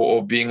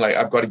or being like,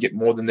 I've got to get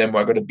more than them, or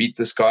I've got to beat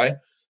this guy.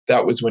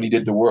 That was when he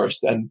did the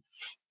worst. And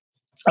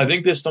I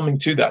think there's something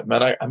to that,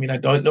 man. I mean, I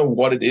don't know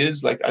what it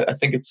is. Like, I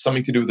think it's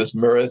something to do with this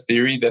mirror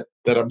theory that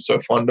I'm so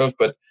fond of.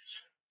 But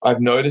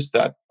I've noticed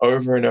that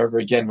over and over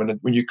again,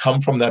 when you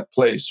come from that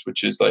place,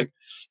 which is like,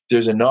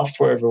 there's enough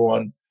for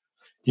everyone,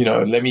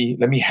 let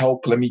me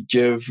help, let me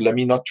give, let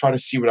me not try to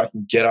see what I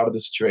can get out of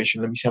the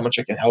situation. Let me see how much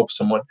I can help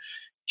someone.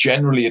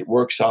 Generally, it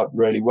works out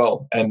really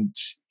well, and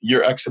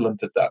you're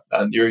excellent at that.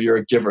 And you're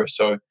a giver,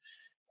 so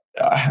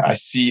I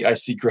see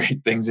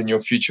great things in your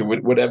future,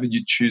 whatever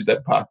you choose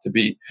that path to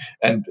be.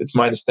 And it's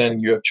my understanding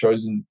you have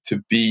chosen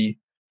to be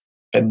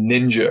a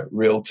ninja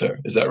realtor.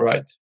 Is that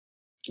right?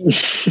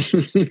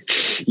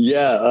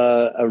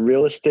 Yeah, a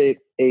real estate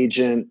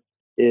agent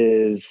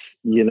is,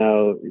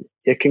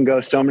 it can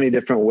go so many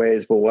different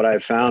ways. But what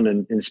I've found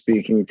in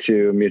speaking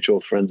to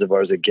mutual friends of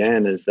ours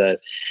again is that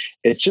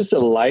it's just a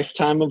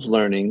lifetime of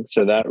learning.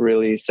 So that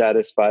really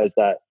satisfies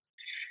that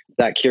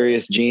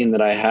curious gene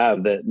that I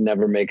have that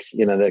never makes,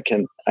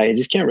 I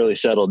just can't really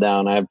settle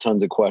down. I have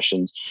tons of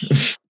questions,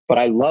 but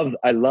I love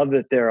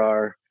that there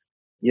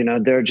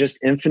are just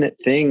infinite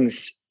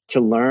things to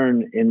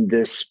learn in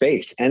this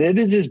space. And it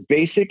is as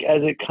basic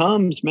as it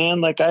comes, man.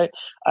 Like I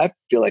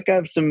feel like I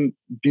have some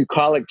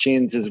bucolic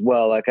genes as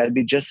well. Like I'd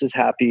be just as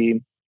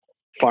happy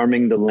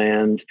farming the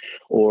land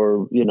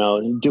or,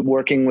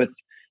 working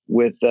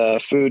with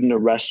food in a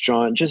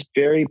restaurant, just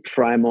very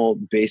primal,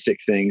 basic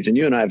things. And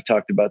you and I have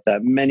talked about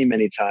that many,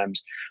 many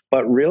times.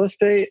 But real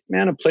estate,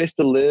 man, a place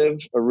to live,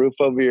 a roof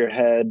over your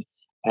head,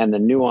 and the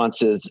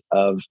nuances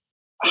of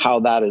how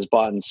that is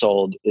bought and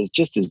sold is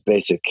just as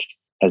basic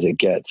as it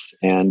gets.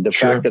 And the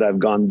fact that I've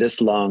gone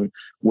this long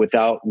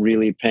without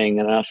really paying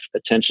enough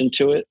attention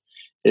to it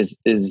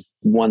is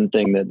one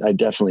thing that I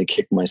definitely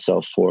kick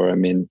myself for. I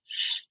mean,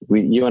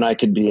 you and I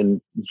could be in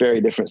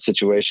very different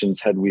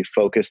situations had we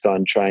focused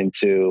on trying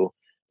to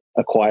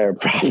acquire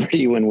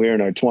property when we were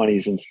in our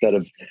 20s instead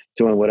of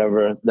doing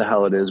whatever the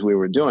hell it is we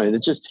were doing.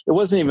 It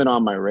wasn't even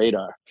on my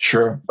radar.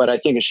 Sure. But I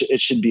think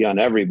it should be on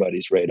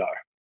everybody's radar.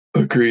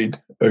 Agreed.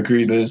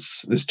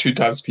 There's two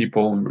types of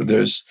people.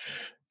 There's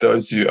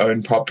those who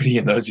own property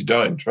and those who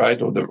don't,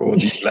 right? Or the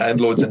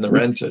landlords and the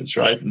renters,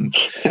 right? And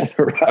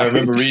Right. I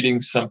remember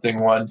reading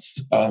something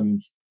once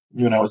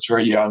when I was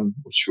very young,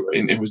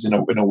 it was in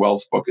a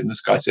wealth book, and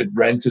this guy said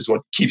rent is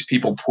what keeps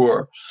people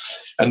poor.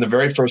 And the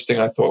very first thing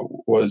I thought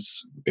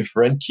was, if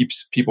rent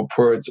keeps people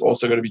poor, it's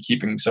also going to be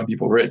keeping some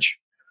people rich,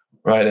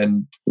 right?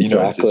 And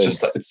it's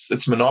just like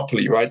it's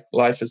monopoly, right?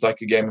 Life is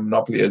like a game of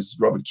Monopoly, as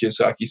Robert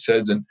Kiyosaki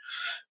says, and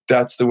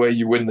that's the way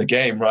you win the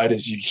game, right?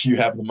 Is you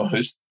have the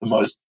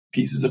most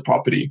pieces of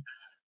property,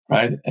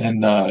 right?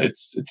 And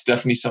it's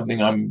definitely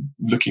something I'm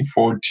looking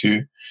forward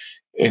to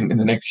in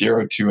the next year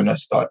or two when I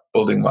start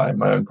building my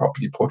own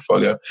property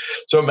portfolio.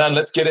 So, man,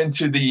 let's get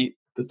into the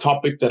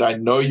topic that I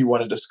know you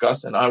want to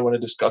discuss and I want to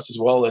discuss as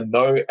well. And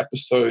no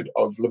episode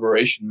of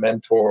Liberation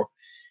Mentor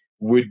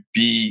would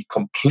be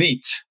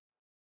complete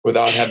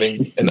without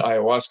having an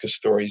ayahuasca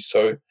story.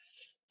 So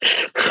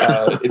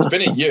it's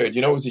been a year.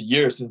 It was a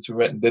year since we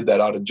went and did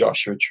that out of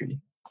Joshua Tree.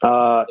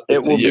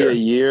 It will be a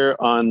year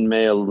on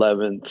May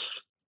 11th.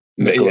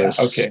 Nicholas.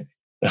 Yeah, okay.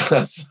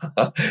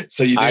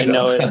 So you do I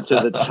know it to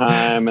the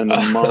time and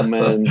the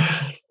moment.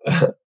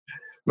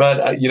 Man,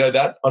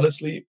 that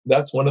honestly,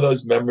 that's one of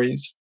those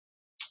memories.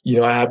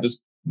 I have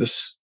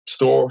this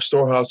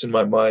storehouse in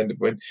my mind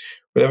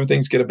whenever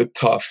things get a bit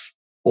tough,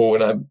 or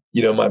when I'm,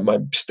 my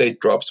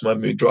state drops, my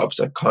mood drops,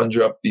 I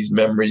conjure up these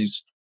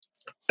memories.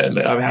 And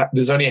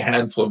there's only a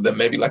handful of them,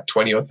 maybe like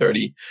 20 or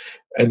 30.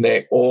 And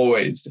they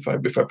always, if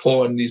I pull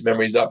one of these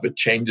memories up, it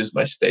changes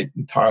my state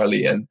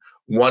entirely. And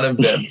one of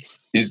them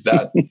is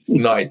that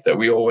night that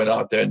we all went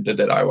out there and did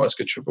that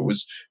ayahuasca trip. It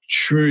was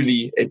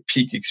truly a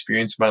peak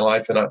experience in my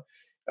life. And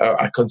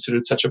I consider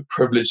it such a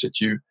privilege that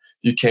you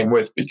came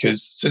with,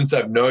 because since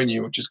I've known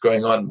you, which is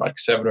going on like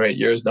 7 or 8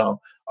 years now,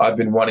 I've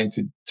been wanting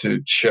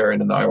to share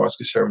in an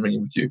ayahuasca ceremony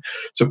with you.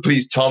 So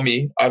please tell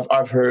me,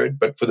 I've heard,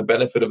 but for the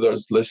benefit of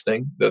those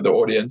listening, the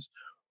audience,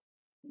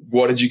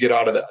 what did you get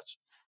out of that?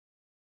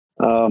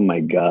 Oh my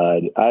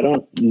God.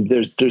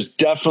 There's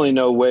definitely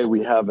no way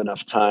we have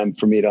enough time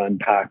for me to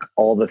unpack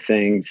all the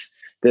things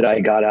that I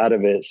got out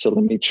of it. So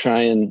let me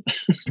try and,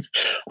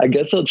 I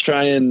guess I'll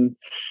try and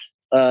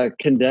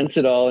condense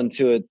it all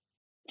into a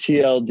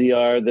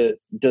TLDR that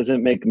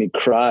doesn't make me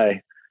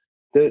cry.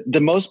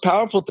 The most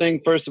powerful thing,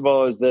 first of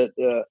all, is that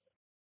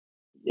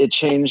it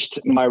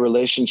changed my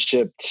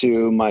relationship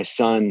to my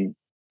son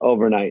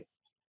overnight.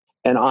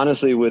 And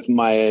honestly, with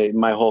my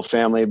whole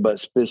family, but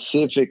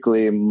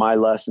specifically my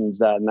lessons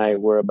that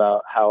night were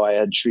about how I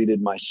had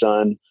treated my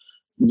son.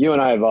 You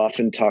and I have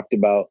often talked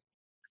about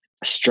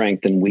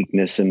strength and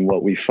weakness and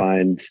what we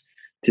find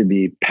to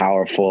be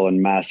powerful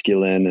and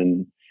masculine.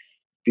 And,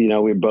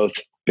 we're both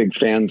big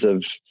fans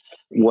of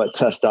what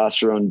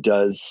testosterone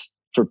does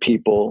for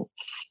people.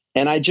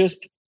 And I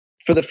just,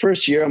 for the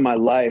first year of my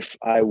life,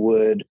 I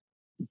would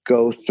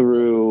go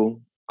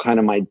through kind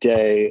of my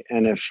day,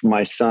 and if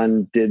my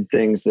son did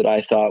things that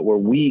I thought were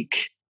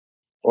weak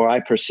or I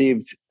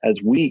perceived as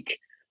weak,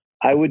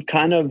 I would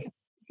kind of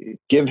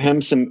give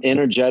him some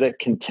energetic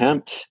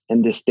contempt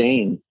and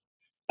disdain.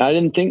 I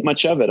didn't think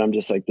much of it. I'm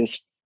just like, this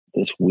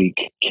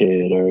weak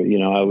kid, or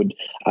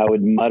I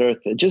would mutter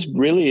just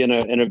really in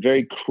a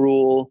very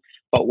cruel,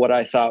 but what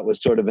I thought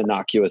was sort of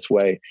innocuous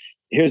way.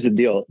 Here's the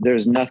deal: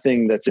 there's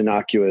nothing that's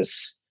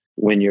innocuous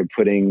when you're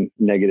putting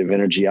negative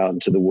energy out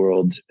into the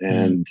world,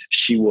 and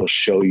she will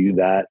show you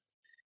that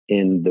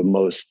in the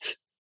most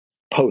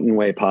potent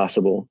way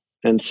possible.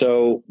 And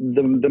so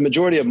the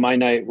majority of my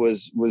night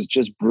was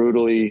just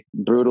brutally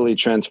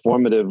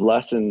transformative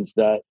lessons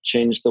that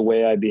changed the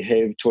way I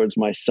behaved towards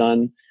my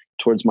son,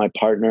 towards my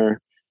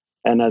partner,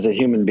 and as a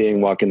human being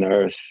walking the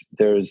earth.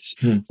 There's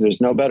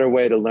no better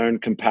way to learn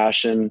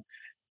compassion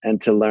and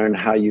to learn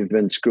how you've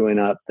been screwing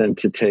up than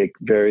to take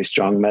very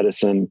strong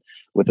medicine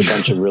with a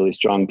bunch of really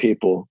strong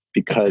people.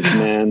 Because,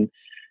 man,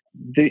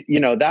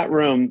 that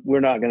room, we're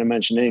not going to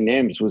mention any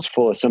names, was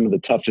full of some of the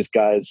toughest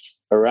guys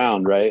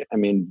around, right? I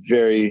mean,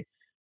 very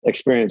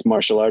experienced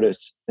martial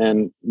artists.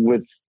 And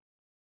with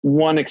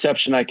one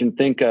exception I can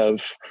think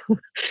of,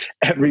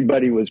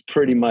 everybody was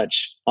pretty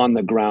much on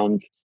the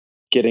ground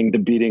getting the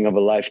beating of a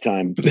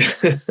lifetime.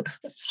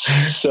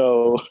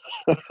 So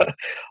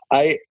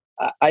I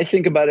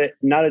think about it,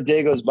 not a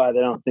day goes by that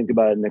I don't think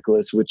about it,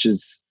 Nicholas, which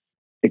is,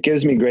 it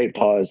gives me great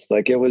pause.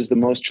 Like, it was the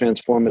most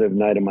transformative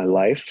night of my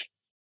life.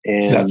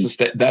 And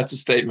that's a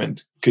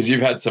statement, because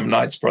you've had some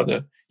nights,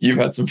 brother. You've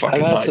had some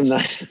fucking nights. Some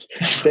nights.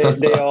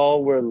 They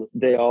all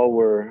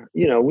were,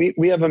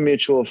 we have a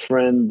mutual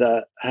friend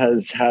that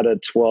has had a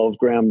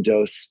 12-gram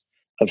dose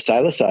of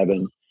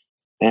psilocybin,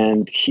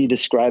 and he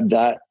described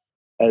that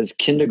as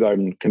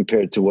kindergarten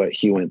compared to what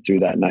he went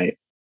through that night.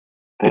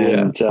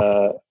 And,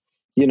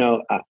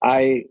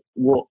 I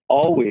will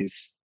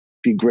always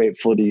be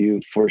grateful to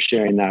you for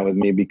sharing that with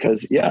me,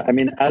 because,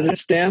 as it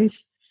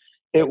stands,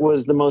 it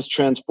was the most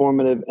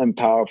transformative and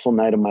powerful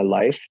night of my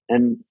life.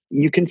 And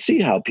you can see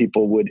how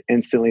people would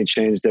instantly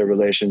change their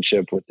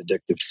relationship with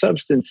addictive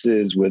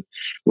substances, with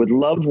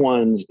loved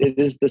ones. It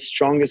is the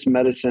strongest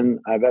medicine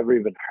I've ever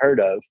even heard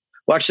of.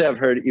 Well, actually, I've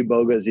heard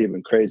Iboga is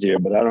even crazier,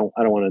 but I don't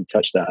want to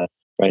touch that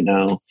right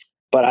now.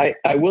 But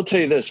I will tell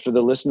you this, for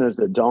the listeners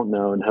that don't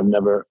know and have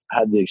never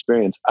had the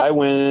experience, I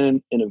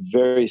went in a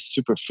very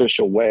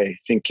superficial way,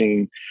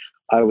 thinking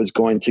I was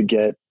going to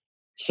get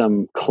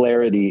some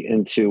clarity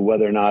into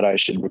whether or not I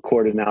should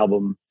record an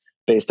album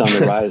based on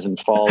the rise and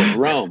fall of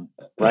Rome,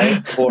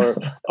 right? Or,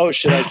 oh,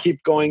 should I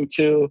keep going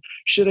to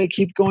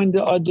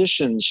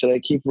auditions? Should I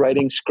keep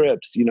writing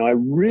scripts? You know, I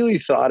really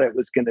thought it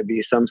was going to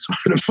be some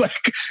sort of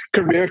like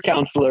career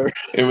counselor.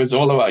 It was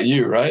all about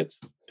you, right?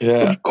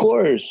 Yeah. Of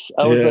course.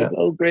 I was like,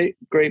 oh, great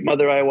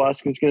Mother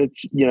Ayahuasca is going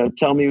to,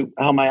 tell me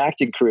how my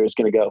acting career is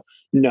going to go.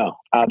 No,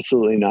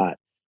 absolutely not.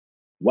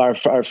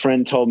 Our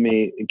friend told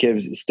me,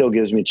 it still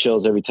gives me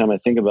chills every time I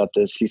think about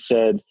this. He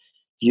said,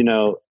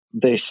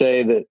 they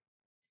say that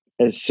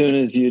as soon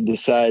as you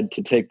decide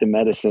to take the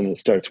medicine, it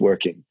starts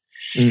working.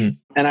 Mm.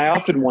 And I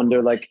often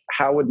wonder, like,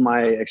 how would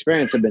my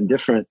experience have been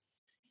different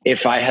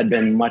if I had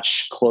been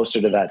much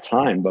closer to that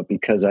time? But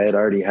because I had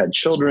already had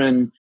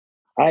children,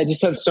 I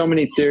just have so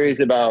many theories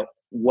about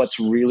what's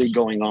really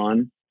going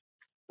on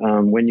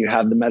when you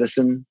have the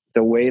medicine.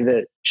 The way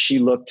that she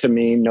looked to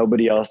me,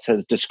 nobody else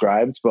has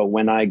described. But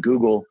when I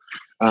Google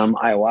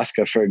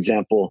ayahuasca, for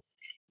example,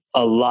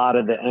 a lot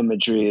of the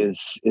imagery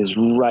is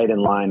right in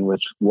line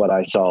with what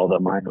I saw. The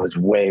mine was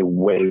way,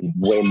 way,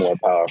 way more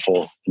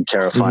powerful and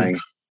terrifying.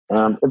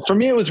 And for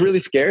me, it was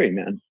really scary,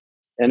 man.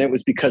 And it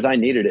was because I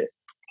needed it.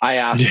 I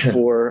asked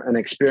for an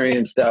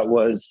experience that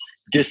was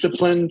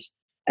disciplined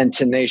and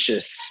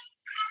tenacious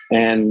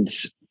and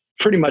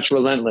pretty much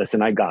relentless.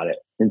 And I got it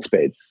in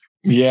spades.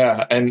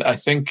 Yeah. And I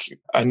think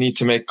I need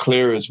to make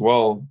clear as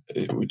well,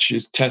 which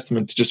is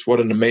testament to just what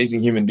an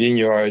amazing human being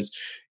you are, is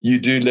you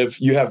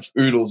have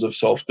oodles of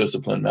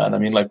self-discipline, man. I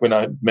mean, like when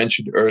I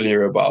mentioned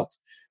earlier about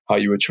how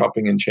you were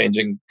chopping and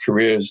changing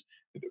careers,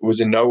 it was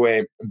in no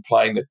way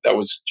implying that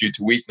was due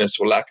to weakness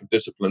or lack of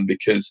discipline,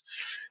 because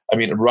I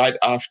mean, right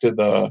after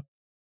the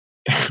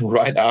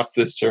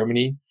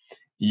ceremony,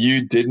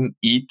 you didn't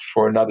eat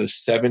for another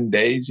 7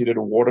 days. You did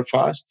a water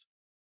fast,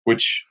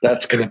 which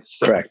that's correct.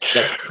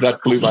 That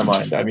blew my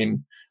mind. I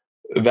mean,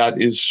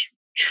 that is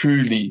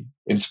truly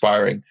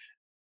inspiring.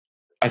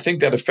 I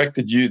think that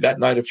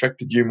night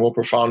affected you more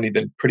profoundly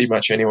than pretty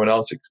much anyone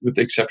else, with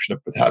the exception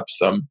of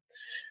perhaps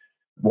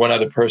one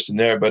other person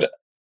there. But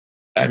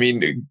I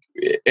mean,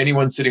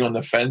 anyone sitting on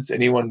the fence,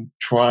 anyone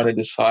trying to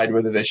decide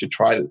whether they should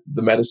try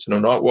the medicine or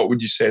not, what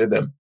would you say to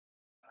them?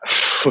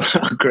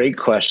 Great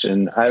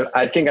question.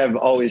 I think I've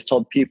always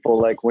told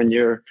people, like, when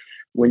you're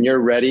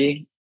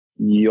ready,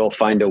 you'll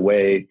find a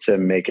way to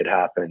make it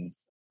happen.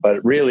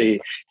 But really,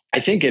 I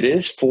think it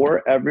is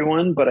for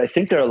everyone. But I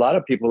think there are a lot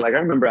of people, like I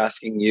remember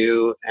asking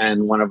you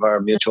and one of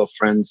our mutual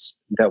friends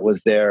that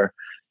was there,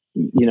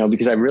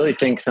 because I really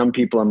think some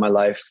people in my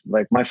life,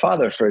 like my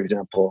father, for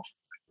example,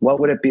 what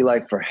would it be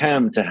like for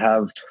him to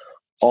have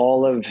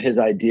all of his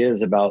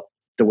ideas about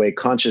the way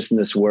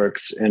consciousness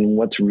works and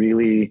what's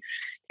really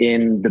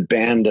in the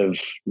band of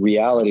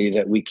reality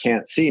that we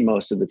can't see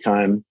most of the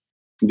time?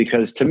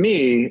 Because to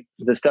me,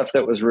 the stuff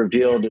that was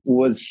revealed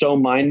was so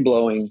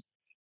mind-blowing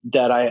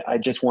that I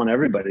just want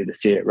everybody to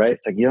see it, right?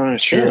 It's like, you don't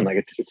understand. Sure. Like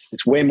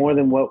it's way more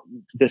than what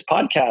this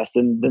podcast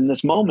and than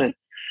this moment.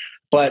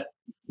 But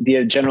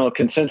the general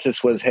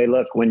consensus was, hey,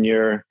 look, when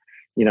you're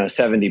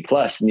 70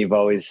 plus and you've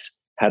always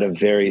had a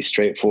very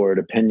straightforward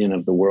opinion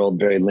of the world,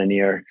 very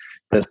linear,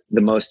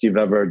 the most you've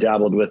ever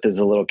dabbled with is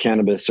a little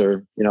cannabis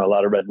or a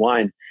lot of red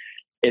wine,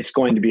 it's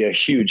going to be a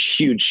huge,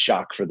 huge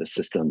shock for the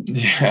system.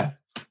 Yeah,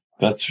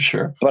 that's for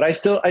sure. But I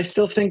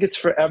still think it's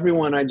for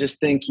everyone. I just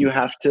think you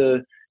have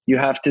to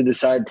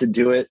decide to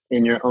do it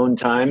in your own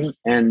time.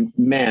 And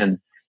man,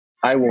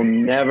 I will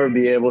never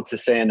be able to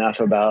say enough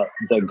about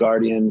the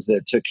guardians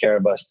that took care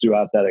of us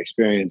throughout that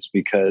experience,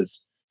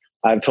 because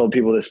I've told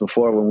people this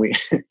before.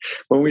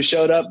 When we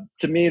showed up,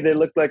 to me, they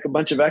looked like a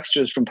bunch of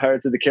extras from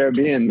Pirates of the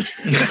Caribbean,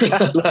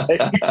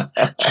 like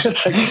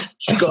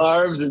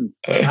scarves and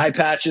eye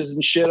patches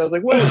and shit. I was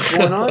like, what is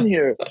going on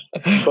here?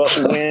 But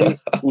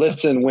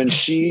when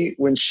she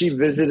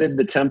visited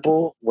the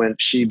temple, when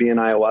she being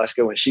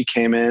ayahuasca, when she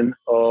came in,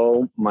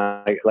 oh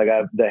my, like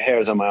the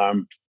hairs on my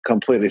arm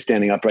completely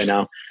standing up right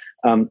now.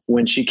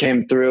 When she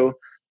came through,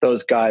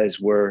 those guys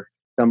were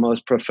the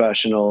most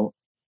professional,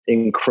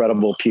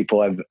 incredible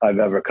people I've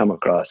ever come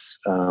across.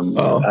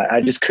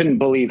 I just couldn't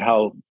believe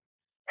how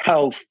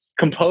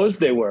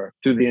composed they were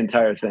through the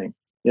entire thing.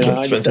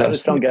 I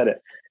just don't get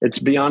it. It's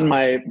beyond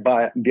my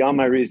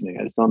reasoning.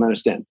 I just don't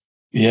understand.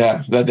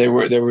 Yeah, that they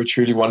were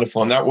truly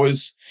wonderful, and that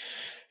was,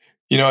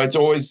 it's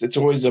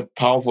always a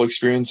powerful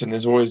experience, and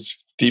there's always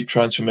deep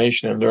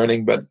transformation and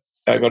learning. But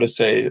I got to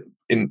say,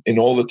 in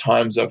all the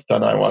times I've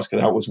done ayahuasca,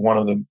 that was one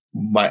of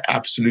my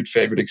absolute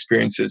favorite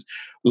experiences,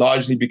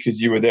 largely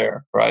because you were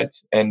there, right?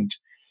 And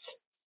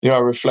I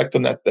reflect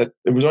on that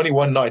it was only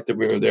one night that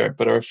we were there,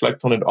 but I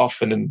reflect on it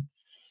often. And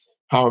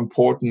how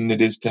important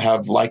it is to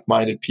have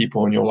like-minded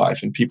people in your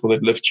life, and people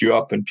that lift you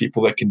up, and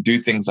people that can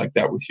do things like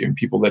that with you, and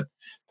people that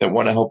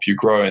want to help you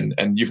grow.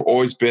 And you've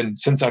always been,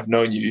 since I've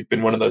known you, you've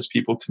been one of those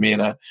people to me.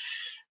 And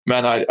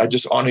I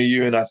just honor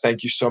you, and I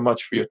thank you so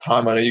much for your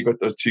time. I know you got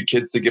those 2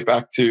 kids to get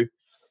back to,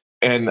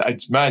 and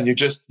you're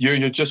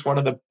just one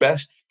of the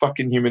best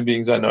fucking human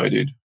beings I know,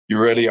 dude. You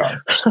really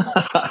are.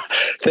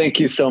 Thank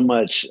you so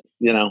much.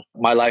 You know,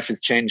 my life has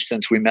changed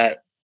since we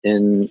met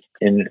in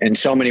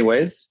so many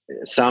ways.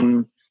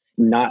 Some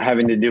not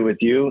having to do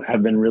with you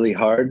have been really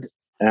hard,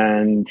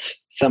 and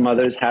some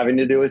others having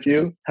to do with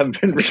you have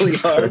been really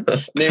hard,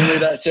 namely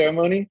that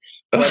ceremony.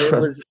 But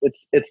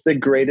it's the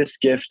greatest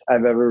gift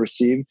I've ever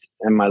received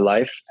in my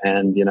life.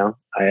 And, you know,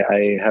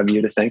 I have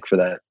you to thank for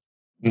that.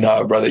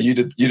 No, brother, you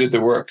did the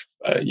work.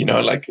 You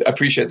know, like, I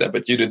appreciate that,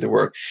 but you did the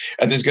work,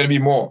 and there's going to be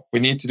more. We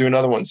need to do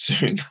another one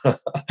soon.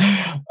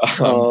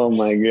 Oh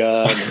my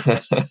God.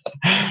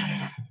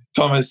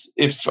 Thomas,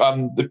 if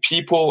the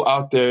people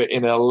out there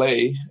in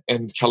LA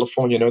and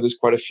California, I know there's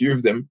quite a few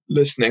of them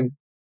listening,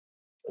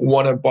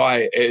 want to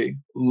buy a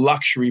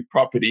luxury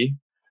property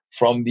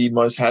from the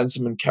most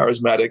handsome and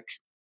charismatic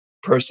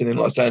person in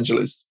Los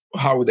Angeles,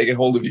 how would they get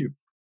hold of you?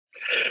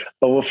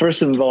 Well,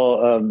 first of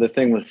all, the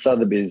thing with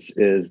Sotheby's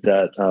is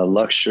that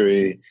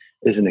luxury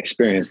is an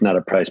experience, not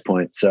a price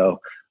point. So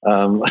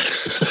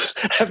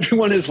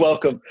everyone is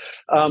welcome.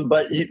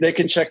 But they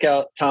can check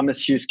out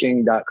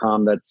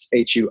thomashuisking.com. That's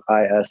HUISKING.com.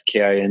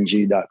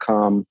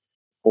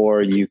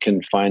 Or you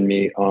can find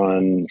me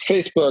on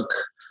Facebook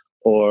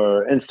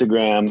or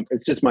Instagram.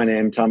 It's just my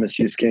name, Thomas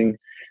Huisking.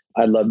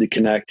 I'd love to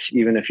connect,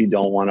 even if you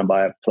don't want to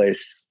buy a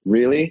place,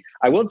 really.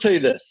 I will tell you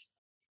this.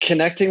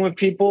 Connecting with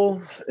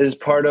people is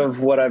part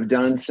of what I've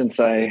done since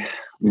I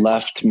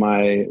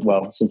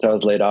since I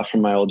was laid off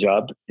from my old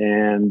job.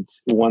 And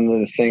one of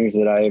the things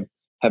that I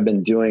have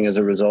been doing as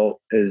a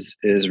result is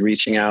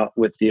reaching out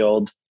with the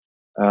old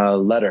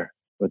letter,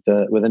 with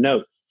a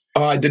note.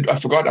 Oh, I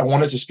forgot. I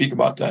wanted to speak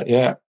about that.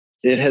 Yeah.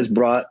 It has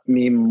brought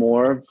me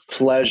more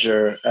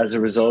pleasure as a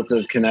result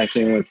of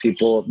connecting with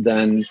people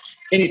than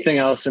anything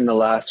else in the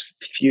last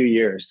few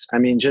years. I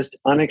mean, just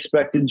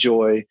unexpected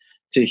joy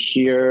to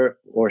hear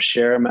or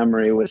share a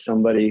memory with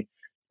somebody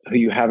who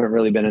you haven't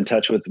really been in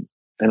touch with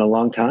in a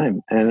long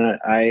time. And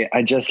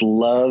I just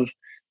love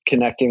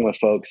connecting with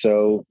folks.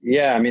 So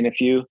yeah, I mean, if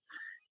you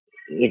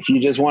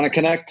just want to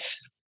connect,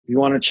 you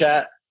want to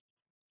chat,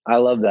 I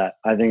love that.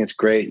 I think it's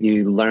great.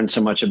 You learn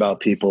so much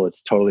about people.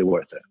 It's totally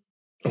worth it.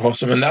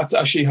 Awesome. And that's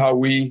actually how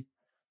we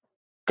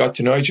got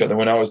to know each other.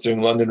 When I was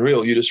doing London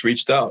Real, you just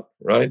reached out,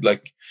 right?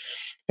 Like,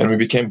 and we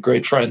became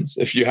great friends.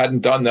 If you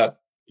hadn't done that,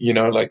 you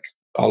know, like,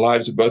 our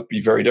lives would both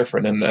be very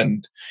different.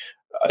 And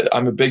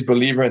I'm a big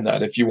believer in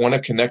that. If you want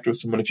to connect with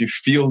someone, if you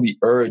feel the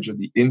urge or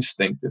the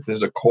instinct, if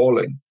there's a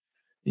calling,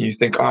 and you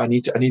think, I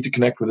need to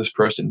connect with this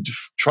person,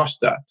 trust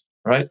that,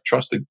 right?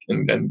 Trust it,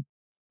 and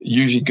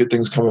usually good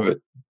things come of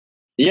it.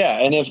 Yeah,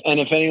 and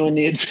if anyone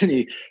needs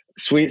any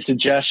sweet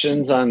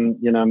suggestions on,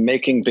 you know,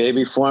 making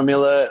baby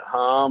formula at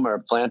home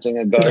or planting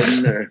a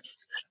garden or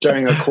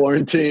during a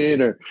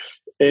quarantine or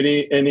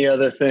any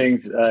other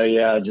things,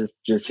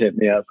 just hit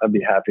me up. I'd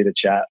be happy to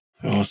chat.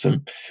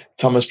 Awesome.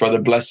 Thomas, brother,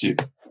 bless you,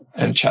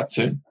 and chat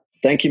soon.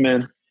 Thank you,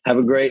 man. Have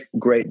a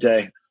great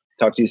day.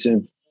 Talk to you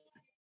soon.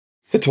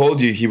 I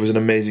told you he was an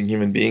amazing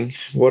human being.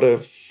 What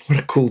a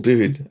cool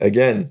dude.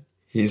 Again,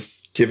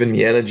 he's given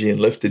me energy and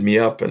lifted me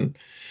up, and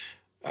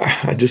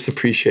I just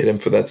appreciate him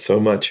for that so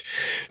much.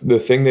 The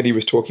thing that he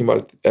was talking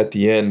about at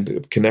the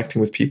end, connecting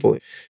with people,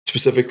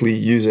 specifically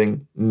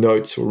using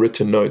notes or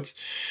written notes,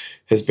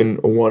 has been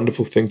a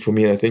wonderful thing for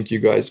me. And I think you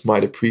guys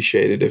might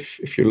appreciate it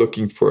if you're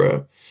looking for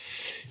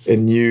a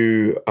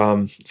new,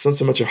 it's not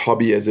so much a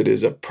hobby as it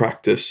is a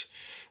practice.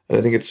 And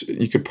I think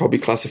you could probably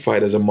classify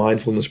it as a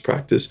mindfulness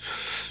practice.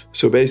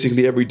 So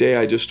basically every day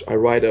I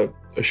write a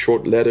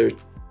short letter,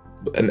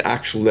 an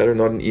actual letter,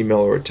 not an email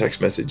or a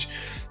text message,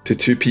 to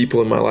 2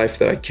 people in my life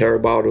that I care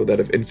about or that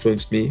have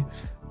influenced me,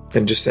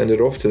 and just send it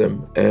off to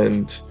them.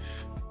 And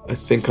I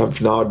think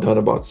I've now done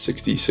about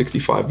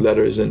 65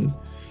 letters. And,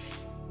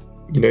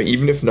 you know,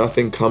 even if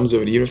nothing comes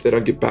of it, even if they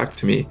don't get back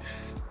to me,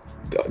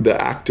 the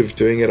act of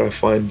doing it I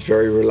find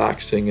very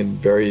relaxing and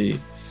very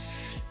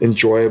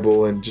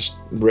enjoyable, and just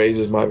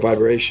raises my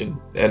vibration.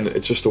 And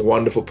it's just a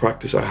wonderful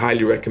practice. I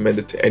highly recommend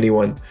it to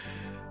anyone.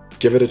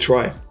 Give it a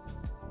try.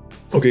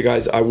 Okay,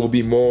 guys, I will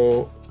be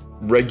more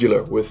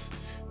regular with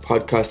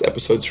podcast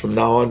episodes from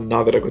now on.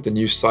 Now that I've got the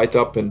new site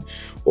up and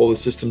all the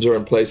systems are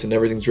in place and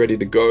everything's ready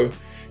to go,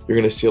 you're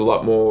going to see a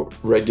lot more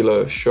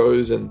regular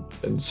shows and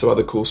some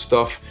other cool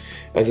stuff.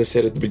 As I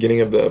said at the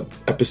beginning of the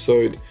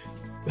episode,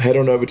 head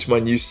on over to my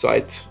new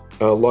site.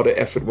 A lot of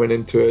effort went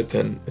into it,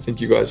 and I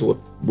think you guys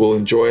will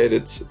enjoy it.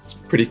 It's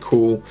pretty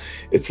cool.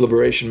 It's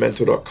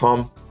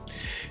liberationmentor.com.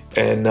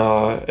 And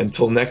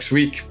until next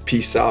week,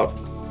 peace out.